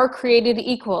supplements are created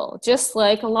equal, just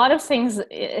like a lot of things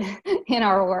in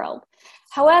our world.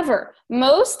 However,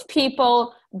 most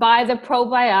people buy the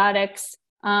probiotics,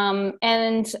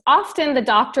 and often the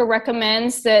doctor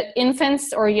recommends that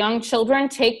infants or young children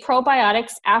take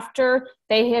probiotics after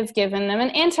they have given them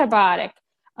an antibiotic.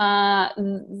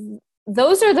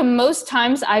 Those are the most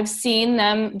times I've seen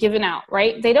them given out,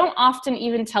 right? They don't often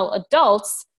even tell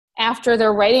adults after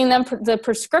they're writing them the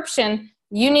prescription,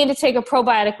 you need to take a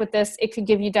probiotic with this. It could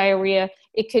give you diarrhea.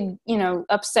 It could,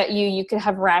 upset you. You could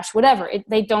have rash, whatever.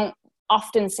 They don't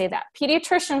often say that.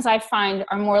 Pediatricians, I find,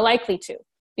 are more likely to,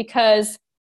 because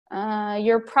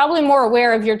you're probably more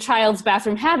aware of your child's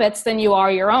bathroom habits than you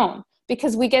are your own,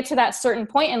 because we get to that certain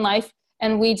point in life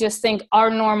and we just think our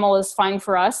normal is fine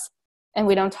for us and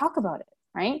we don't talk about it,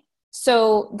 right?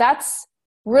 So that's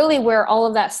really where all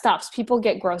of that stops. People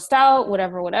get grossed out,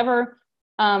 whatever.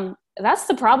 That's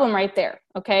the problem right there,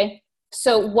 okay?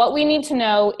 So what we need to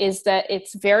know is that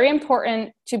it's very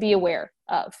important to be aware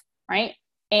of, right?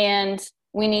 And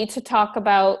we need to talk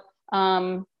about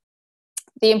the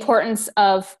importance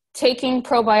of taking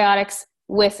probiotics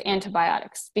with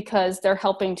antibiotics, because they're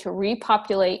helping to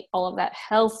repopulate all of that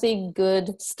healthy,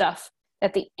 good stuff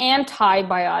that the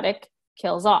antibiotic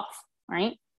kills off,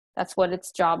 right? That's what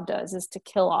its job does, is to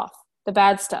kill off the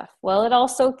bad stuff. Well, it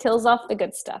also kills off the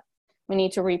good stuff. We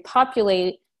need to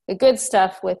repopulate the good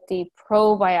stuff with the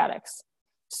probiotics.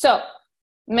 So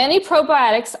many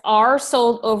probiotics are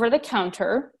sold over the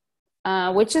counter,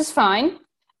 which is fine.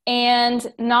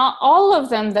 And not all of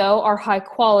them, though, are high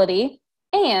quality.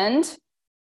 And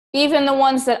even the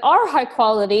ones that are high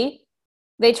quality,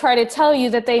 they try to tell you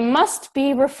that they must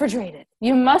be refrigerated.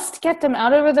 You must get them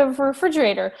out of the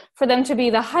refrigerator for them to be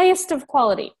the highest of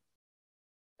quality.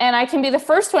 And I can be the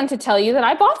first one to tell you that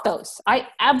I bought those. I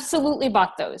absolutely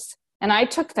bought those. And I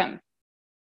took them.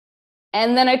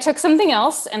 And then I took something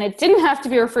else, and it didn't have to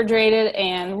be refrigerated,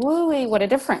 and woo-wee, what a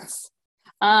difference.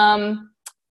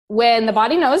 When the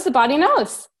body knows, the body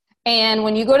knows. And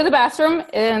when you go to the bathroom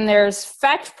and there's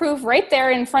fact proof right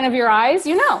there in front of your eyes,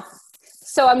 you know.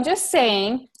 So I'm just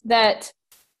saying that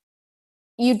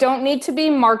you don't need to be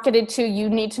marketed to, you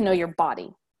need to know your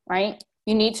body, right?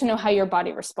 You need to know how your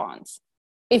body responds.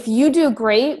 If you do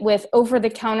great with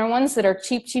over-the-counter ones that are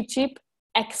cheap,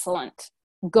 excellent.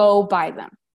 Go buy them.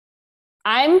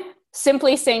 I'm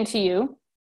simply saying to you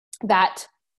that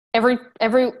every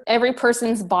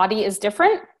person's body is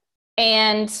different,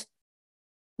 and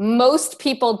most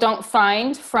people don't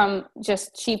find from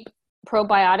just cheap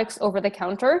probiotics over the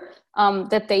counter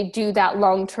that they do that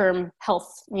long-term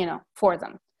health, for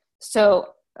them. So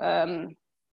I'm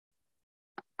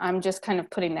just kind of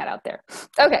putting that out there.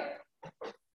 Okay.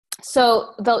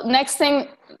 So the next thing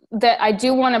that I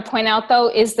do want to point out, though,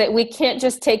 is that we can't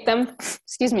just take them,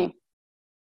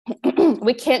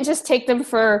 we can't just take them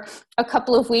for a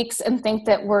couple of weeks and think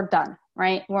that we're done,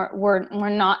 right? We're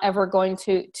not ever going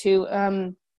to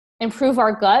improve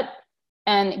our gut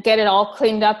and get it all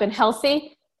cleaned up and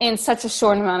healthy in such a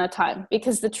short amount of time.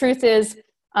 Because the truth is,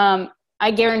 I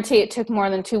guarantee it took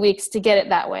more than 2 weeks to get it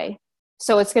that way.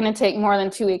 So it's going to take more than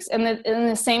 2 weeks. And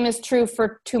the same is true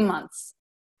for 2 months.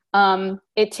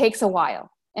 It takes a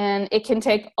while, and it can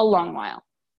take a long while.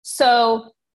 So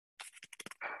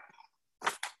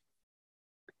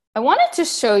I wanted to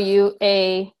show you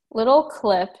a little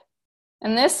clip,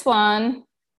 and this one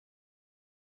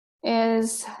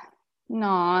is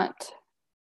not,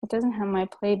 it doesn't have my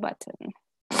play button.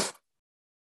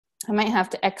 I might have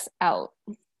to X out.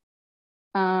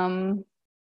 I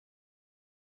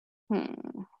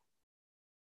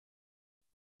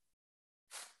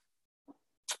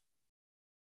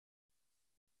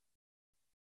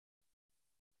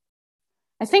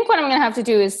think what I'm going to have to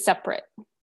do is separate.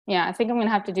 Yeah, I think I'm going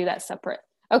to have to do that separate.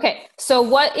 Okay, so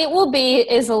what it will be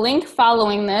is a link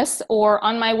following this, or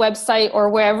on my website or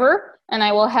wherever, and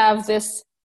I will have this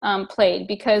played,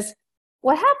 because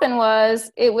what happened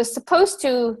was it was supposed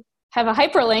to have a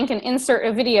hyperlink and insert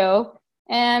a video,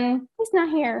 and it's not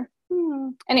here.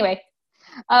 Anyway,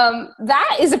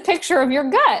 that is a picture of your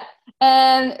gut,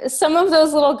 and some of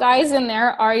those little guys in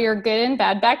there are your good and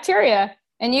bad bacteria,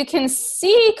 and you can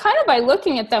see kind of by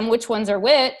looking at them which ones are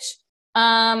which.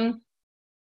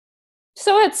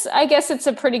 So I guess it's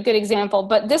a pretty good example,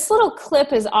 but this little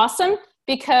clip is awesome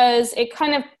because it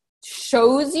kind of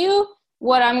shows you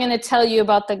what I'm going to tell you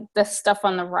about the stuff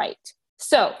on the right.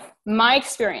 So my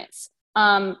experience,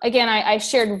 again, I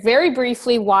shared very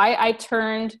briefly why I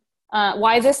turned,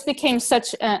 why this became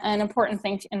such an important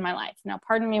thing in my life. Now,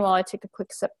 pardon me while I take a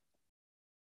quick sip.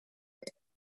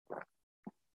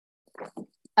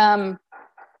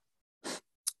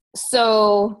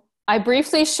 So I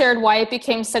briefly shared why it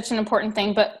became such an important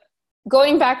thing, but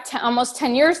going back to almost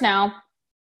 10 years now,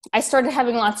 I started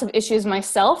having lots of issues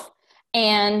myself,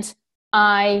 and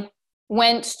I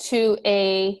went to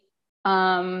a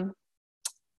doctor,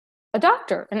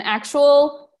 an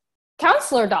actual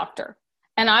counselor doctor,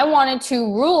 and I wanted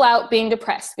to rule out being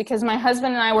depressed because my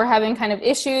husband and I were having kind of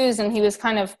issues, and he was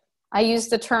kind of, I used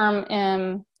the term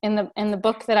in the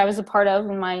book that I was a part of,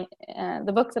 in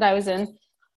the book that I was in,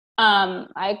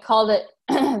 I called it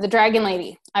the Dragon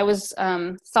Lady. I was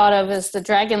thought of as the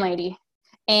Dragon Lady,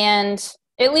 and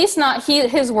at least not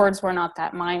his words were not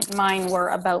that. Mine were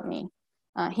about me.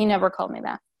 He never called me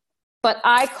that, but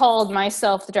I called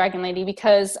myself the Dragon Lady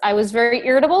because I was very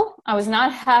irritable. I was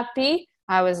not happy.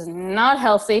 I was not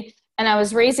healthy, and I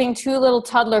was raising 2 little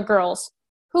toddler girls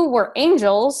who were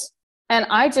angels, and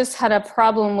I just had a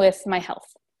problem with my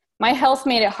health. My health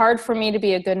made it hard for me to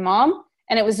be a good mom.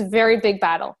 And it was a very big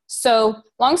battle. So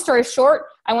long story short,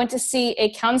 I went to see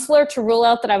a counselor to rule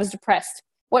out that I was depressed.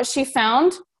 What she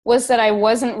found was that I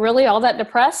wasn't really all that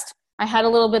depressed. I had a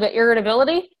little bit of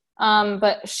irritability,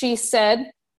 but she said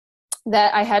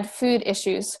that I had food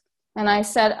issues. And I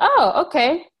said, oh,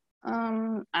 okay.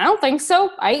 I don't think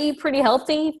so. I eat pretty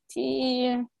healthy.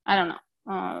 I don't know.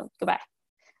 Goodbye.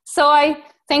 So I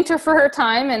thanked her for her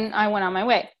time, and I went on my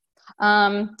way.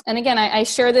 And again, I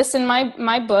share this in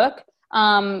my book.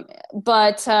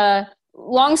 But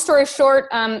long story short,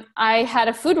 I had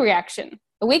a food reaction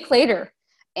a week later,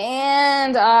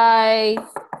 and I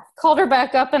called her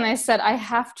back up and I said, I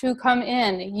have to come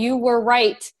in. You were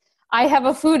right. I have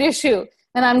a food issue,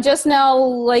 and I'm just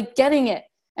now getting it.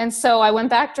 And so I went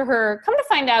back to her. Come to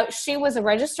find out, she was a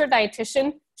registered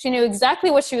dietitian. She knew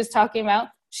exactly what she was talking about.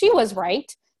 She was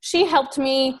right. She helped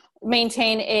me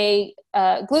maintain a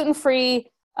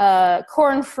gluten-free,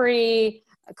 corn-free,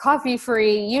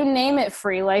 coffee-free, you name it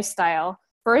free lifestyle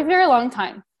for a very long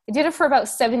time. I did it for about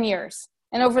 7 years.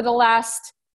 And over the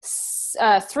last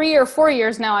 3 or 4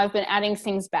 years now, I've been adding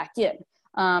things back in.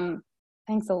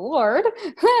 Thank the Lord.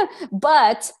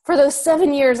 But for those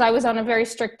 7 years, I was on a very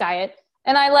strict diet,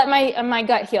 and I let my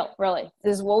gut heal, really.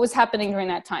 This is what was happening during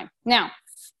that time. Now,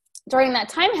 during that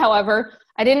time, however,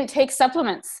 I didn't take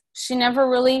supplements. She never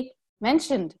really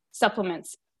mentioned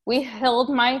supplements. We healed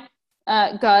my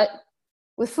gut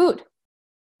with food,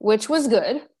 which was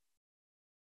good.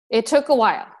 It took a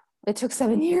while. It took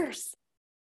 7 years.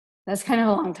 That's kind of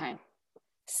a long time.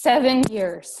 7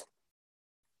 years.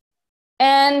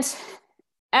 And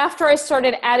after I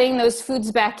started adding those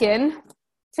foods back in,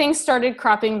 things started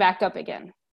cropping back up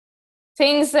again.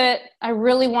 Things that I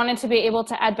really wanted to be able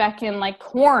to add back in, like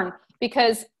corn,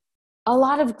 because a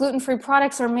lot of gluten-free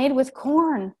products are made with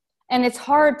corn. And it's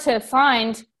hard to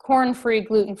find corn-free,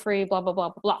 gluten-free, blah, blah, blah,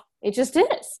 blah, blah. It just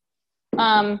is.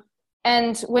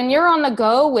 And when you're on the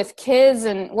go with kids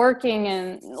and working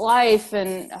and life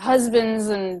and husbands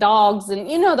and dogs and,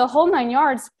 the whole 9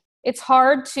 yards, it's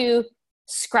hard to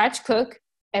scratch cook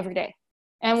every day.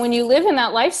 And when you live in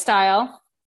that lifestyle,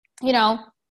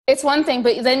 it's one thing,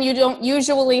 but then you don't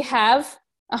usually have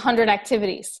 100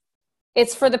 activities.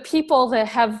 It's for the people that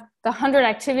have the 100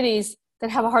 activities that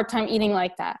have a hard time eating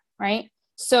like that, right?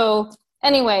 So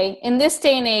anyway, in this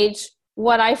day and age,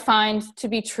 what I find to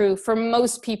be true for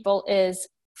most people is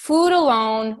food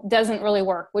alone doesn't really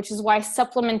work, which is why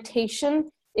supplementation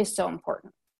is so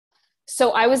important.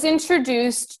 So I was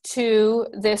introduced to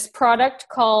this product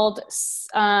called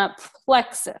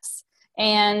Plexus.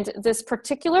 And this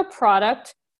particular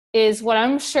product is what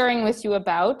I'm sharing with you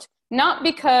about, not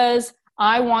because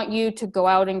I want you to go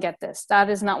out and get this. That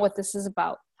is not what this is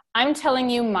about. I'm telling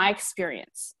you my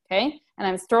experience, okay? And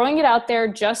I'm throwing it out there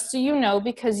just so you know,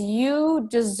 because you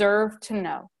deserve to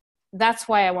know. That's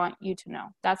why I want you to know.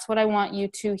 That's what I want you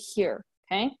to hear,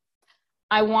 okay?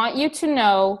 I want you to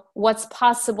know what's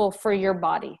possible for your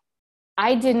body.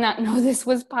 I did not know this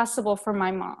was possible for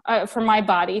my mom, for my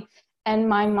body, and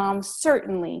my mom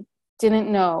certainly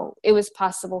didn't know it was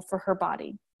possible for her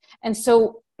body. And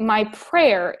so my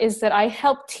prayer is that I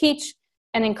help teach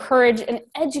and encourage and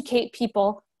educate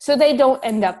people so they don't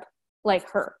end up like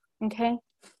her, okay?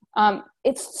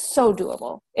 It's so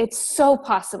doable. It's so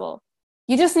possible.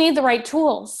 You just need the right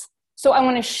tools. So I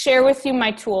want to share with you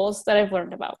my tools that I've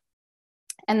learned about.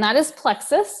 And that is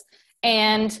Plexus.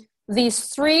 And these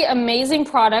 3 amazing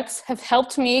products have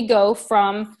helped me go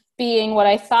from being what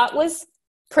I thought was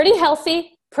pretty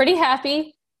healthy, pretty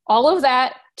happy, all of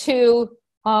that, to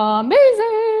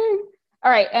amazing.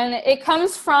 All right, and it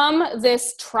comes from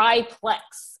this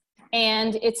triplex,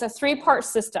 and it's a 3-part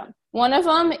system. One of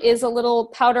them is a little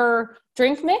powder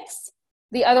drink mix.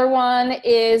 The other one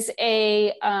is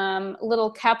a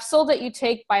little capsule that you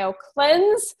take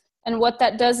BioCleanse, and what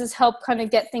that does is help kind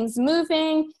of get things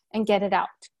moving and get it out,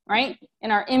 right? In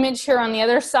our image here on the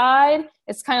other side,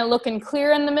 it's kind of looking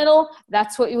clear in the middle.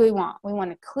 That's what we want. We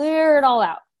want to clear it all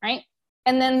out, right?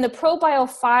 And then the ProBio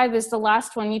 5 is the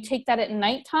last one. You take that at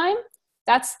nighttime.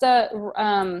 That's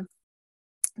the,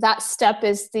 that step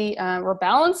is the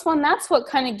rebalance one. That's what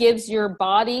kind of gives your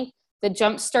body the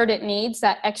jump start it needs,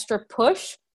 that extra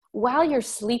push while you're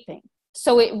sleeping.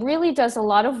 So it really does a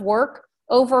lot of work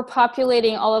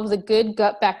overpopulating all of the good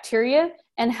gut bacteria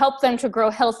and help them to grow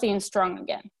healthy and strong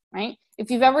again, right?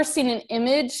 If you've ever seen an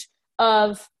image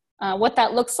of what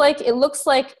that looks like, it looks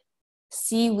like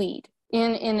seaweed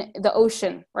in the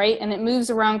ocean, right? And it moves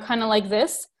around kind of like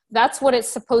this. That's what it's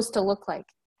supposed to look like.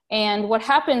 And what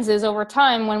happens is over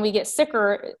time, when we get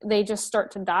sicker, they just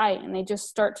start to die and they just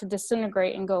start to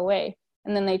disintegrate and go away.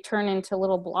 And then they turn into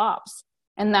little blobs.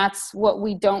 And that's what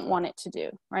we don't want it to do,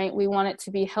 right? We want it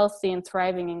to be healthy and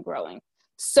thriving and growing.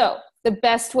 So the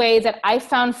best way that I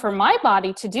found for my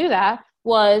body to do that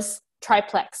was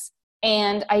triplex.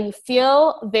 And I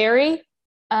feel very,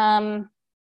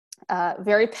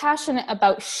 very passionate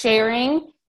about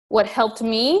sharing what helped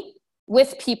me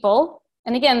with people.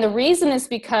 And again, the reason is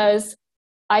because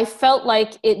I felt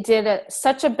like it did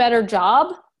such a better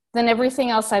job than everything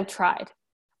else I've tried.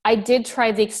 I did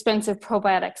try the expensive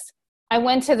probiotics. I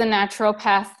went to the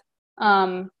naturopath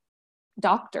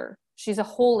doctor. She's a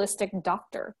holistic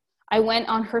doctor. I went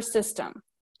on her system.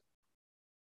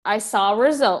 I saw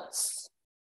results,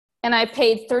 and I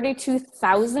paid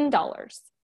 $32,000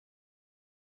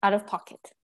 out of pocket.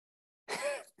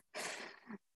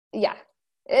 Yeah,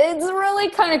 it's really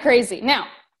kind of crazy. Now,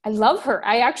 I love her.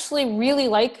 I actually really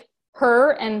like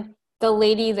her and the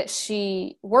lady that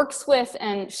she works with,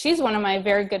 and she's one of my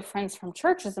very good friends from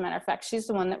church, as a matter of fact. She's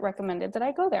the one that recommended that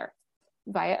I go there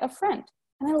via a friend.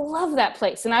 And I love that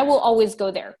place, and I will always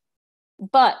go there.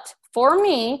 But for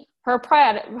me, her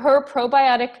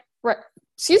probiotic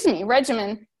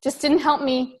regimen just didn't help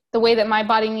me the way that my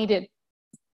body needed.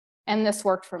 And this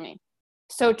worked for me.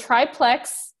 So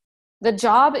Triplex, the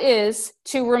job is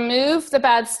to remove the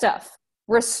bad stuff,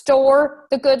 restore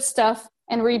the good stuff,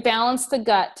 and rebalance the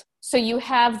gut so you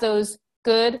have those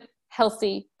good,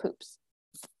 healthy poops.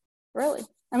 Really.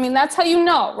 I mean, that's how you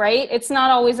know, right? It's not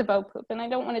always about poop, and I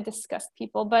don't want to disgust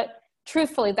people, but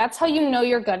truthfully, that's how you know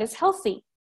your gut is healthy,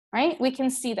 right? We can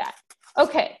see that.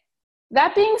 Okay,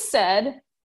 that being said,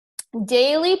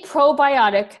 daily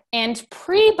probiotic and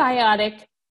prebiotic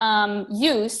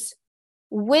use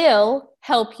will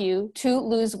help you to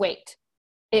lose weight.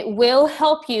 It will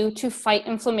help you to fight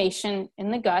inflammation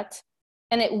in the gut,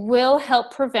 and it will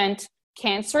help prevent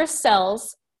cancerous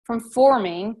cells from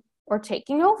forming or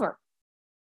taking over.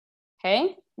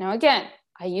 Okay, now again,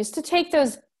 I used to take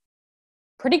those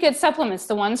pretty good supplements,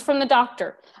 the ones from the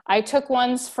doctor. I took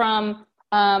ones from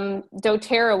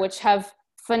doTERRA, which have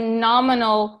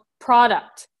phenomenal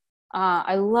product.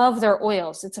 I love their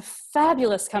oils. It's a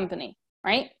fabulous company,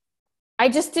 right? I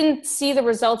just didn't see the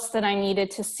results that I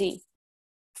needed to see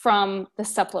from the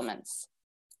supplements.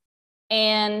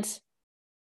 And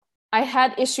I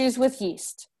had issues with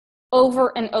yeast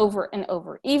over and over and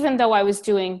over, even though I was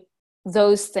doing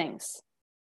those things.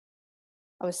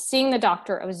 I was seeing the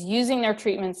doctor, I was using their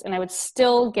treatments, and I would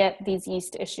still get these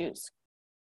yeast issues.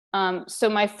 So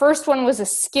my first one was a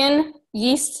skin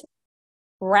yeast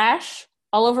rash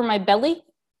all over my belly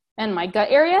and my gut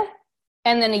area.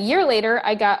 And then a year later,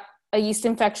 I got a yeast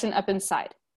infection up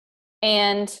inside.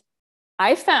 And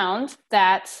I found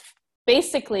that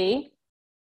basically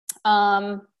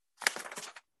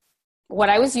what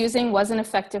I was using wasn't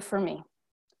effective for me.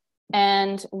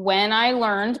 And when I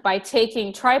learned by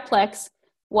taking Triplex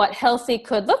what healthy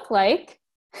could look like,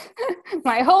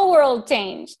 my whole world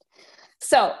changed.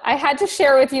 So I had to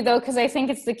share with you, though, because I think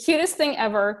it's the cutest thing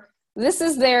ever. This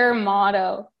is their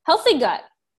motto: healthy gut,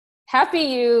 happy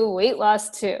you, weight loss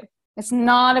too. It's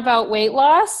not about weight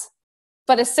loss,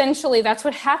 but essentially that's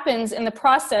what happens in the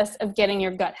process of getting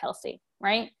your gut healthy,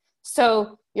 right?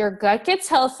 So your gut gets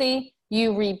healthy,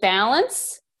 you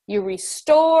rebalance, you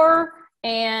restore,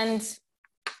 and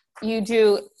you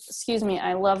do, excuse me,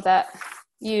 I love that.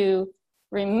 You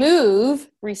remove,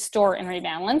 restore, and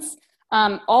rebalance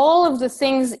all of the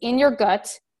things in your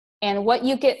gut, and what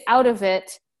you get out of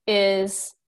it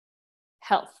is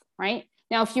health, right?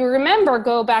 Now, if you remember,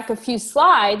 go back a few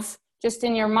slides, just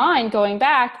in your mind going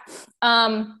back,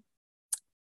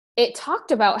 it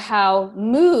talked about how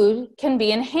mood can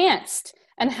be enhanced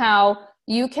and how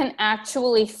you can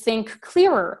actually think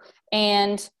clearer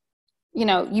and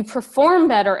you perform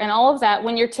better and all of that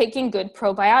when you're taking good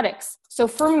probiotics. So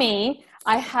for me,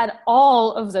 I had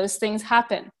all of those things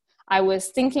happen. I was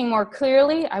thinking more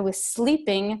clearly. I was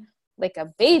sleeping like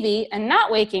a baby and not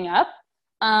waking up.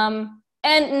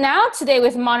 And now today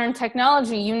with modern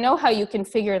technology, you know how you can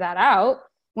figure that out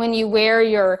when you wear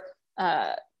your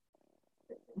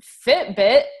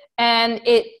Fitbit and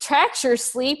it tracks your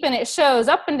sleep and it shows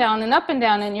up and down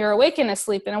and you're awake and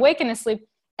asleep and awake and asleep.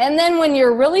 And then when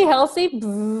you're really healthy,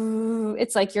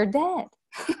 it's like you're dead.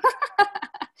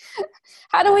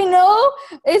 How do we know?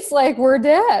 It's like we're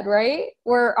dead, right?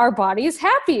 Our body's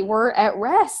happy. We're at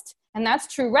rest. And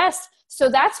that's true rest. So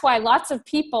that's why lots of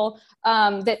people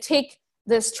that take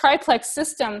this Triplex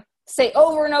system say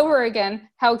over and over again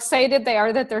how excited they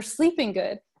are that they're sleeping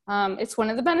good. It's one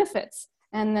of the benefits.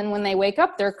 And then when they wake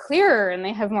up, they're clearer and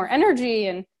they have more energy.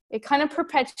 And it kind of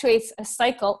perpetuates a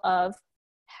cycle of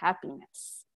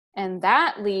happiness. And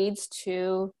that leads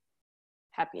to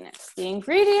happiness. The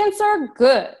ingredients are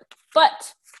good,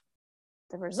 but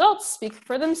the results speak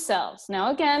for themselves.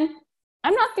 Now, again,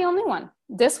 I'm not the only one.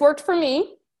 This worked for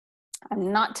me.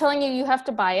 I'm not telling you have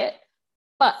to buy it.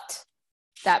 But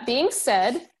that being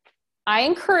said, I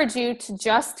encourage you to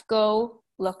just go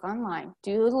look online.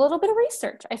 Do a little bit of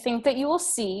research. I think that you will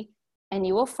see and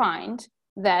you will find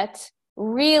that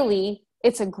really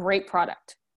it's a great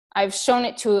product. I've shown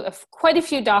it to quite a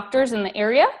few doctors in the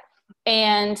area,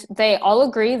 and they all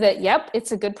agree that, yep,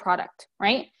 it's a good product,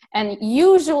 right? And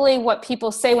usually what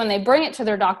people say when they bring it to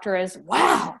their doctor is,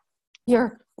 wow,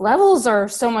 your levels are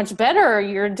so much better.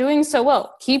 You're doing so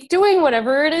well. Keep doing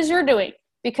whatever it is you're doing,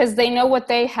 because they know what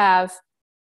they have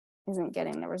isn't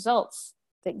getting the results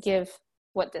that give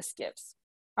what this gives.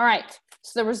 All right,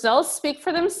 so the results speak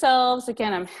for themselves.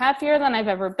 Again, I'm happier than I've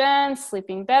ever been,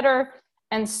 sleeping better.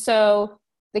 And so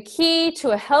The key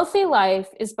to a healthy life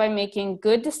is by making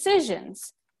good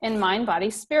decisions in mind, body,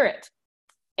 spirit.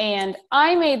 And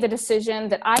I made the decision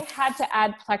that I had to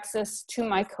add Plexus to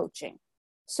my coaching.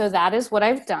 So that is what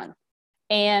I've done.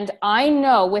 And I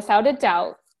know without a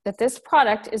doubt that this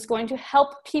product is going to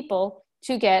help people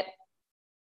to get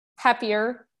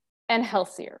happier and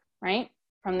healthier, right?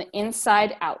 From the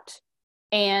inside out.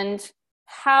 And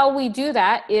how we do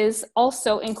that is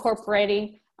also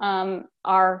incorporating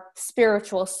our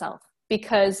spiritual self.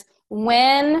 Because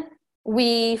when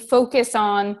we focus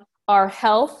on our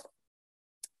health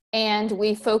and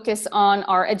we focus on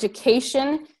our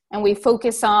education and we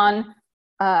focus on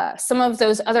some of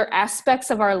those other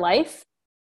aspects of our life,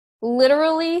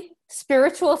 literally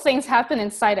spiritual things happen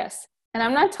inside us. And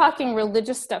I'm not talking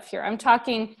religious stuff here. I'm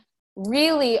talking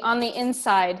really on the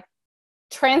inside,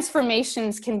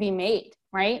 transformations can be made,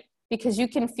 right? Because you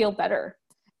can feel better.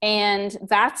 And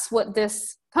that's what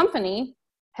this company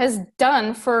has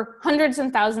done for hundreds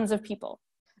and thousands of people.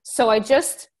 So I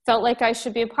just felt like I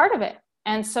should be a part of it.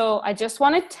 And so I just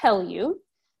want to tell you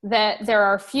that there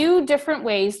are a few different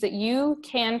ways that you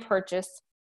can purchase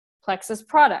Plexus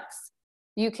products.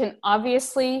 You can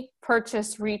obviously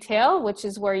purchase retail, which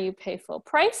is where you pay full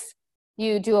price.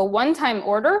 You do a one-time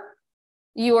order.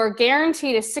 You are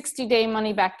guaranteed a 60-day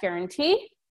money-back guarantee.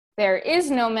 There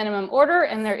is no minimum order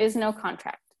and there is no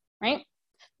contract, right?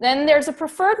 Then there's a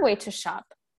preferred way to shop.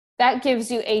 That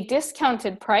gives you a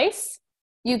discounted price.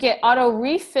 You get auto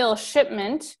refill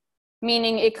shipment,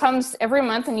 meaning it comes every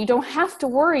month and you don't have to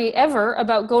worry ever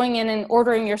about going in and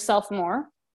ordering yourself more.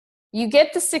 You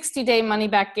get the 60-day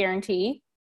money-back guarantee,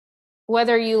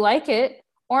 whether you like it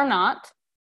or not.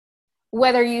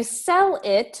 Whether you sell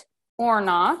it or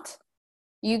not,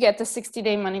 you get the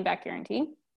 60-day money-back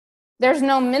guarantee. There's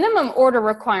no minimum order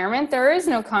requirement. There is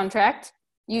no contract.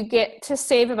 You get to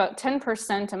save about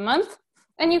 10% a month,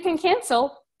 and you can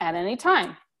cancel at any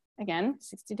time. Again,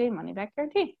 60-day money-back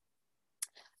guarantee.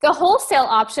 The wholesale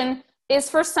option is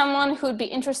for someone who'd be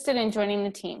interested in joining the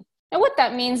team. And what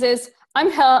that means is I'm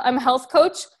a health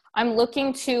coach. I'm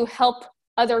looking to help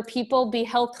other people be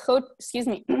health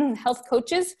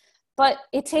coaches, but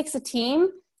it takes a team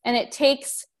and it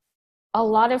takes a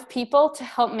lot of people to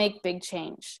help make big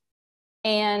change.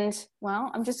 And well,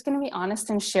 I'm just going to be honest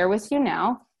and share with you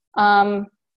now.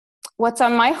 What's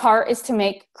on my heart is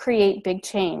to create big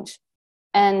change.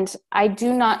 And I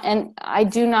do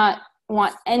not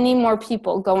want any more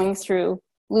people going through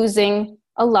losing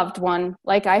a loved one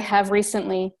like I have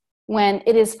recently, when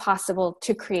it is possible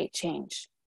to create change.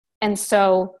 And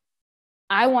so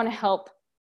I want to help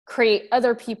create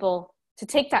other people to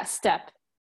take that step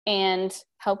and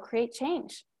help create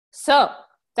change. So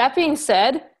that being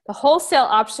said, the wholesale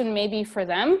option may be for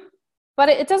them, but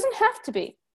it doesn't have to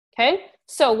be, okay?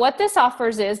 So what this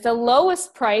offers is the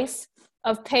lowest price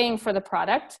of paying for the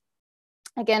product.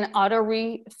 Again, auto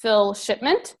refill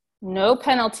shipment, no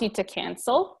penalty to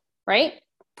cancel, right?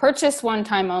 Purchase one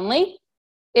time only.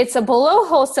 It's a below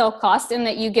wholesale cost in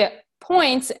that you get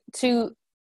points to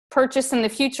purchase in the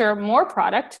future more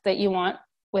product that you want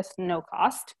with no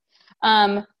cost.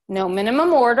 No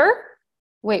minimum order.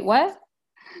 Wait, what?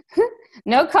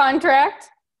 No contract.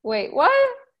 Wait, what?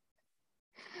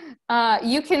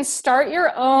 You can start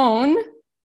your own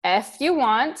if you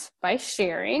want by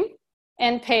sharing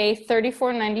and pay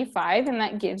 $34.95, and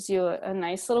that gives you a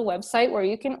nice little website where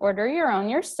you can order your own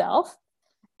yourself.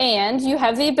 And you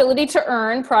have the ability to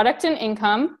earn product and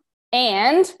income,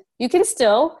 and you can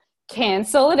still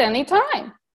cancel at any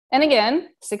time. And again,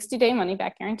 60-day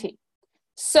money-back guarantee.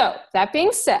 So that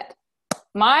being said,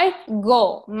 my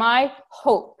goal, my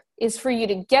hope is for you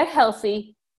to get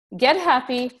healthy, get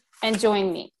happy, and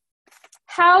join me.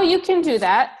 How you can do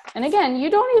that, and again,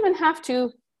 you don't even have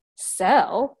to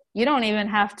sell. You don't even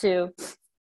have to,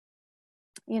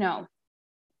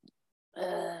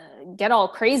 get all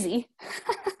crazy.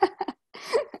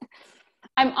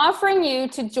 I'm offering you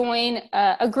to join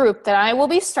a group that I will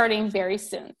be starting very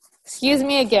soon. Excuse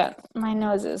me again. My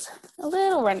nose is a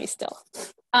little runny still.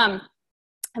 I'm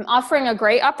offering a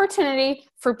great opportunity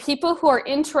for people who are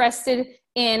interested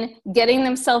in getting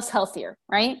themselves healthier,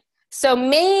 right? So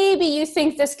maybe you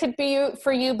think this could be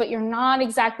for you, but you're not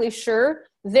exactly sure.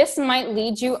 This might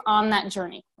lead you on that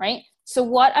journey, right? So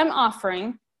what I'm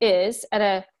offering is at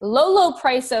a low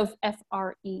price of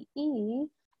FREE,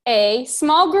 a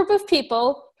small group of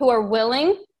people who are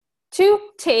willing to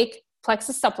take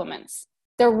Plexus supplements.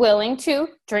 They're willing to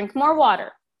drink more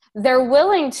water. They're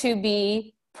willing to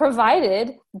be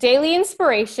provided daily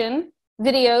inspiration,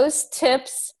 videos,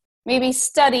 tips, maybe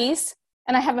studies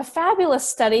And I have a fabulous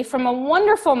study from a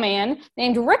wonderful man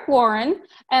named Rick Warren.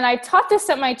 And I taught this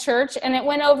at my church, and it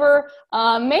went over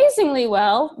amazingly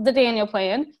well, the Daniel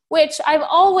Plan, which I've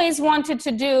always wanted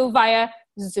to do via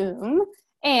Zoom.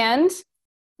 And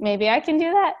maybe I can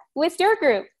do that with your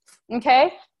group,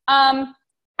 okay?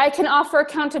 I can offer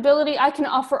accountability. I can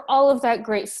offer all of that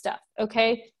great stuff,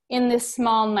 okay, in this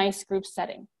small, nice group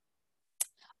setting.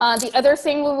 The other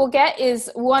thing we will get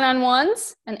is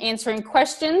one-on-ones and answering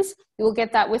questions. You will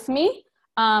get that with me.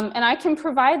 And I can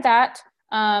provide that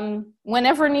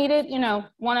whenever needed, you know,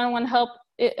 one-on-one help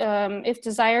if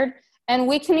desired. And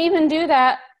we can even do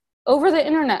that over the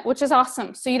internet, which is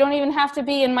awesome. So you don't even have to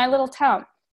be in my little town.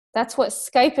 That's what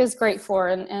Skype is great for.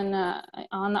 And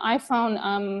on the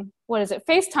iPhone, what is it?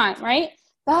 FaceTime, right?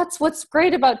 That's what's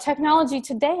great about technology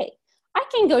today. I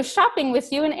can go shopping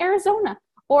with you in Arizona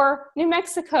or New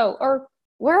Mexico or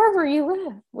wherever you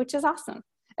live, which is awesome.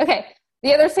 Okay,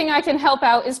 the other thing I can help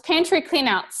out is pantry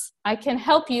cleanouts. I can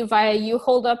help you via you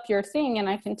hold up your thing and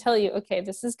I can tell you, okay,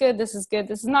 this is good, this is good,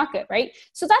 this is not good, right?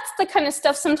 So that's the kind of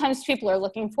stuff sometimes people are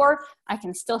looking for. I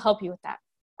can still help you with that.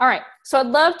 All right, so I'd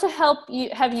love to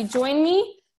have you join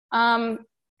me.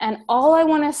 And all I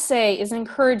want to say is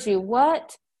encourage you.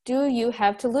 What do you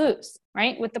have to lose,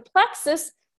 right? With the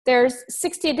Plexus, there's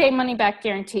 60-day money-back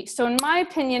guarantee. So in my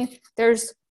opinion,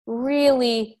 there's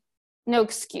really no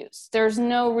excuse. There's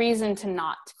no reason to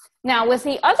not. Now, with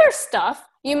the other stuff,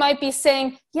 you might be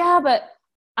saying, yeah, but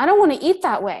I don't want to eat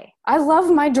that way. I love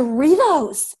my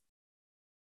Doritos.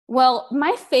 Well,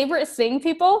 my favorite thing,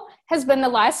 people, has been the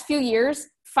last few years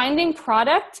finding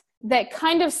product that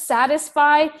kind of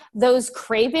satisfy those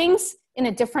cravings in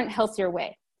a different, healthier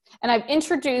way. And I've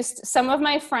introduced some of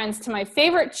my friends to my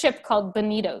favorite chip called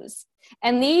Bonitos.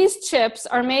 And these chips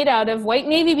are made out of white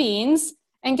navy beans.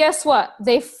 And guess what?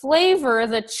 They flavor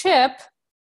the chip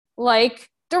like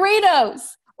Doritos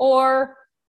or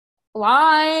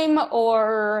lime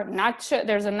or nacho.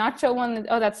 There's a nacho one.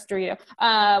 Oh, that's Dorito.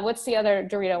 What's the other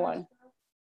Dorito one?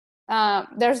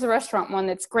 There's the restaurant one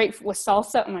that's great with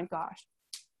salsa. Oh my gosh.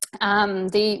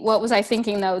 What was I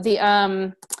thinking though?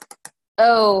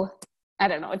 I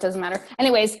don't know. It doesn't matter.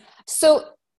 Anyways, so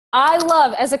I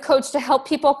love as a coach to help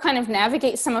people kind of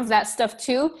navigate some of that stuff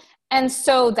too. And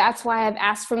so that's why I've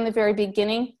asked from the very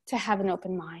beginning to have an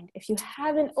open mind. If you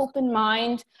have an open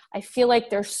mind, I feel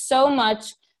like there's so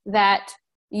much that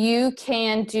you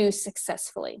can do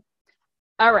successfully.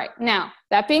 All right. Now,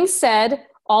 that being said,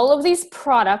 all of these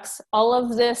products, all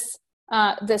of this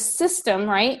system,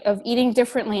 right, of eating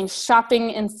differently and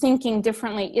shopping and thinking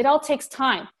differently, it all takes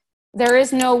time. There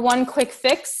is no one quick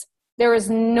fix. There is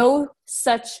no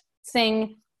such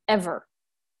thing ever.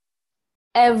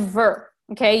 Ever.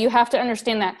 Okay, you have to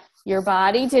understand that. Your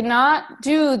body did not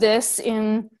do this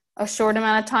in a short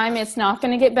amount of time. It's not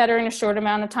going to get better in a short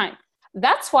amount of time.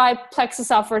 That's why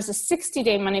Plexus offers a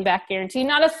 60-day money-back guarantee,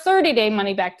 not a 30-day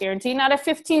money-back guarantee, not a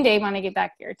 15-day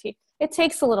money-back guarantee. It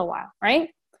takes a little while, right?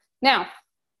 Now,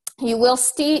 you will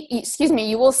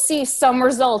see some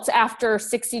results after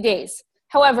 60 days.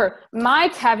 However, my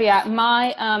caveat,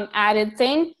 my added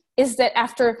thing is that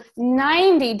after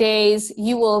 90 days,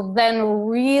 you will then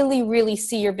really, really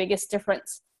see your biggest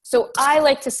difference. So I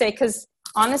like to say, because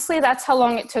honestly, that's how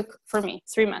long it took for me,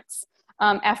 3 months.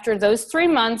 After those 3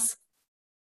 months,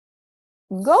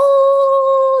 golden,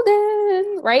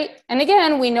 right? And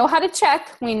again, we know how to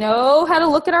check. We know how to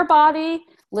look at our body,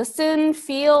 listen,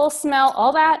 feel, smell,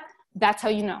 all that. That's how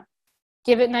you know.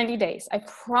 Give it 90 days. I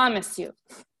promise you,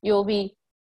 you'll be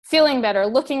feeling better,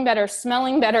 looking better,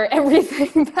 smelling better,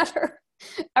 everything better.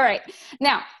 All right.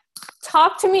 Now,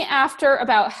 talk to me after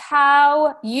about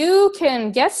how you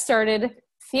can get started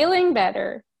feeling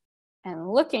better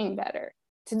and looking better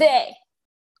today.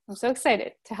 I'm so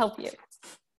excited to help you.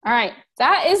 All right.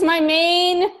 That is my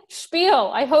main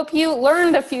spiel. I hope you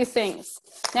learned a few things.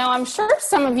 Now, I'm sure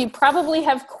some of you probably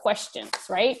have questions,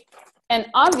 right? And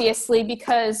obviously,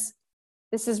 because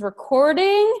this is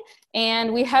recording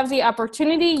and we have the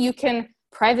opportunity, you can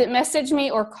private message me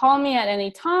or call me at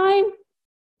any time,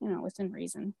 you know, within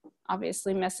reason.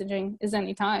 Obviously, messaging is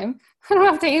any time. I don't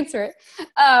have to answer it.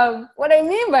 What I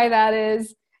mean by that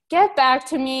is get back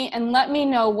to me and let me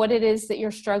know what it is that you're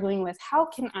struggling with. How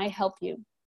can I help you?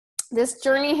 This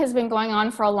journey has been going on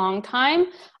for a long time.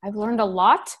 I've learned a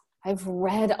lot. I've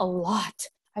read a lot.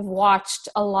 I've watched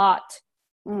a lot,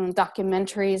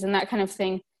 documentaries and that kind of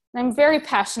thing. And I'm very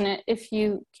passionate, if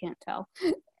you can't tell.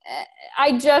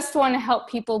 I just want to help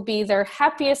people be their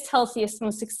happiest, healthiest,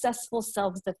 most successful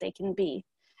selves that they can be.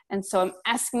 And so I'm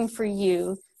asking for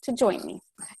you to join me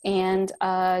and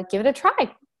give it a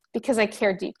try because I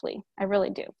care deeply. I really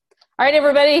do. All right,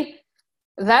 everybody.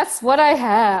 that's what I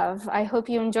have. I hope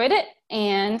you enjoyed it,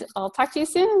 and I'll talk to you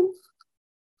soon.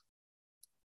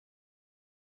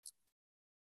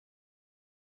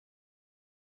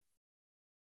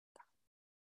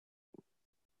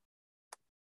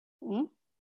 Mm-hmm.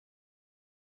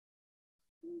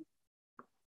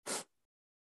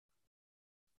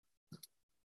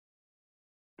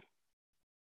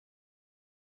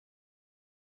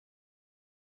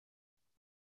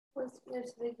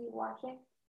 Was Vicky watching?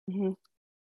 Mm-hmm.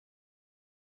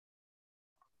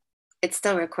 It's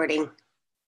still recording.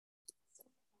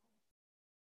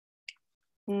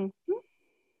 Mm-hmm.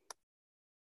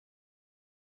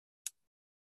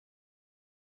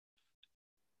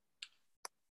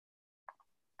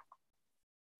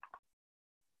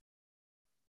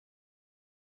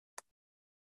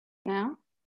 Now?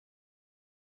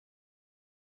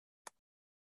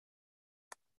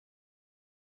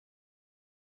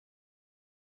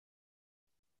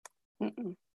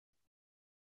 Mm-mm.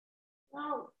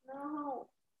 No, no.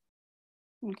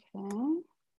 Okay.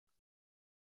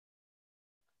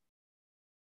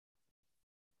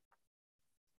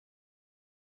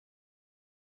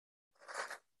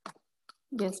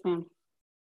 Yes, ma'am.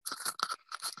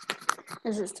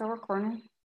 Is it still recording?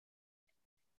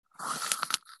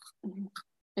 Mm-hmm.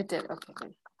 It did. Okay,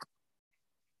 good.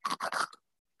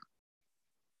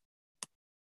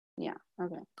 Yeah,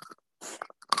 okay.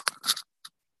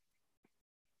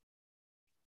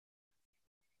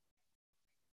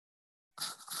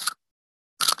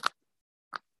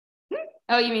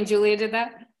 Oh, you mean Julia did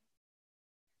that?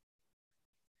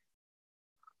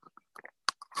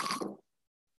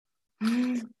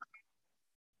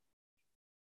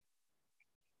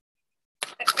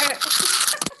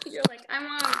 You're like, I'm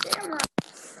on camera.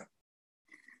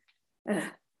 Ugh.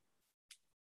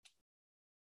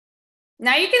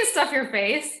 Now you can stuff your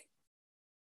face.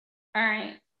 All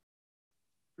right.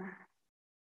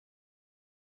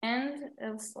 End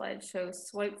of slideshow.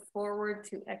 Swipe forward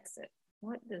to exit.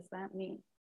 What does that mean?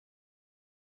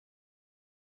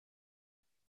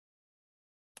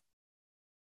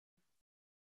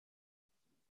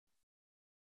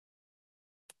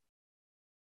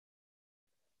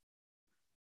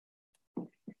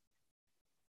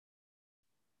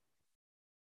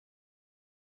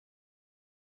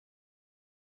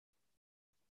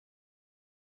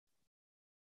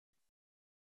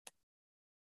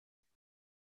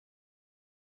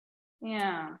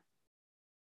 Yeah.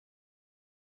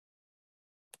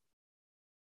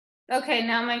 Okay,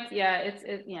 now my, yeah,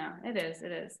 yeah, it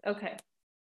is. Okay.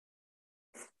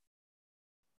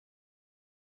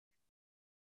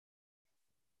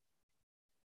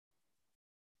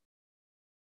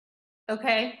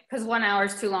 Okay, because 1 hour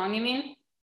is too long, you mean?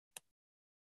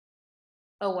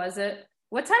 Oh, was it?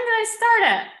 What time did I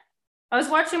start at? I was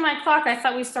watching my clock. I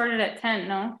thought we started at 10,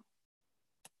 no?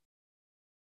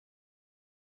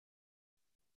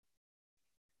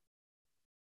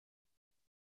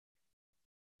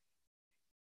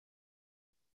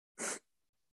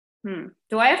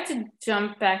 Do I have to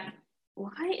jump back?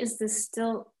 Why is this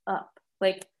still up?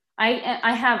 Like,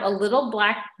 I have a little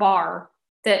black bar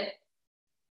that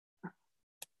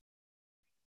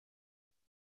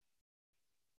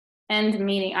end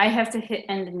meeting. I have to hit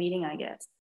end meeting, I guess.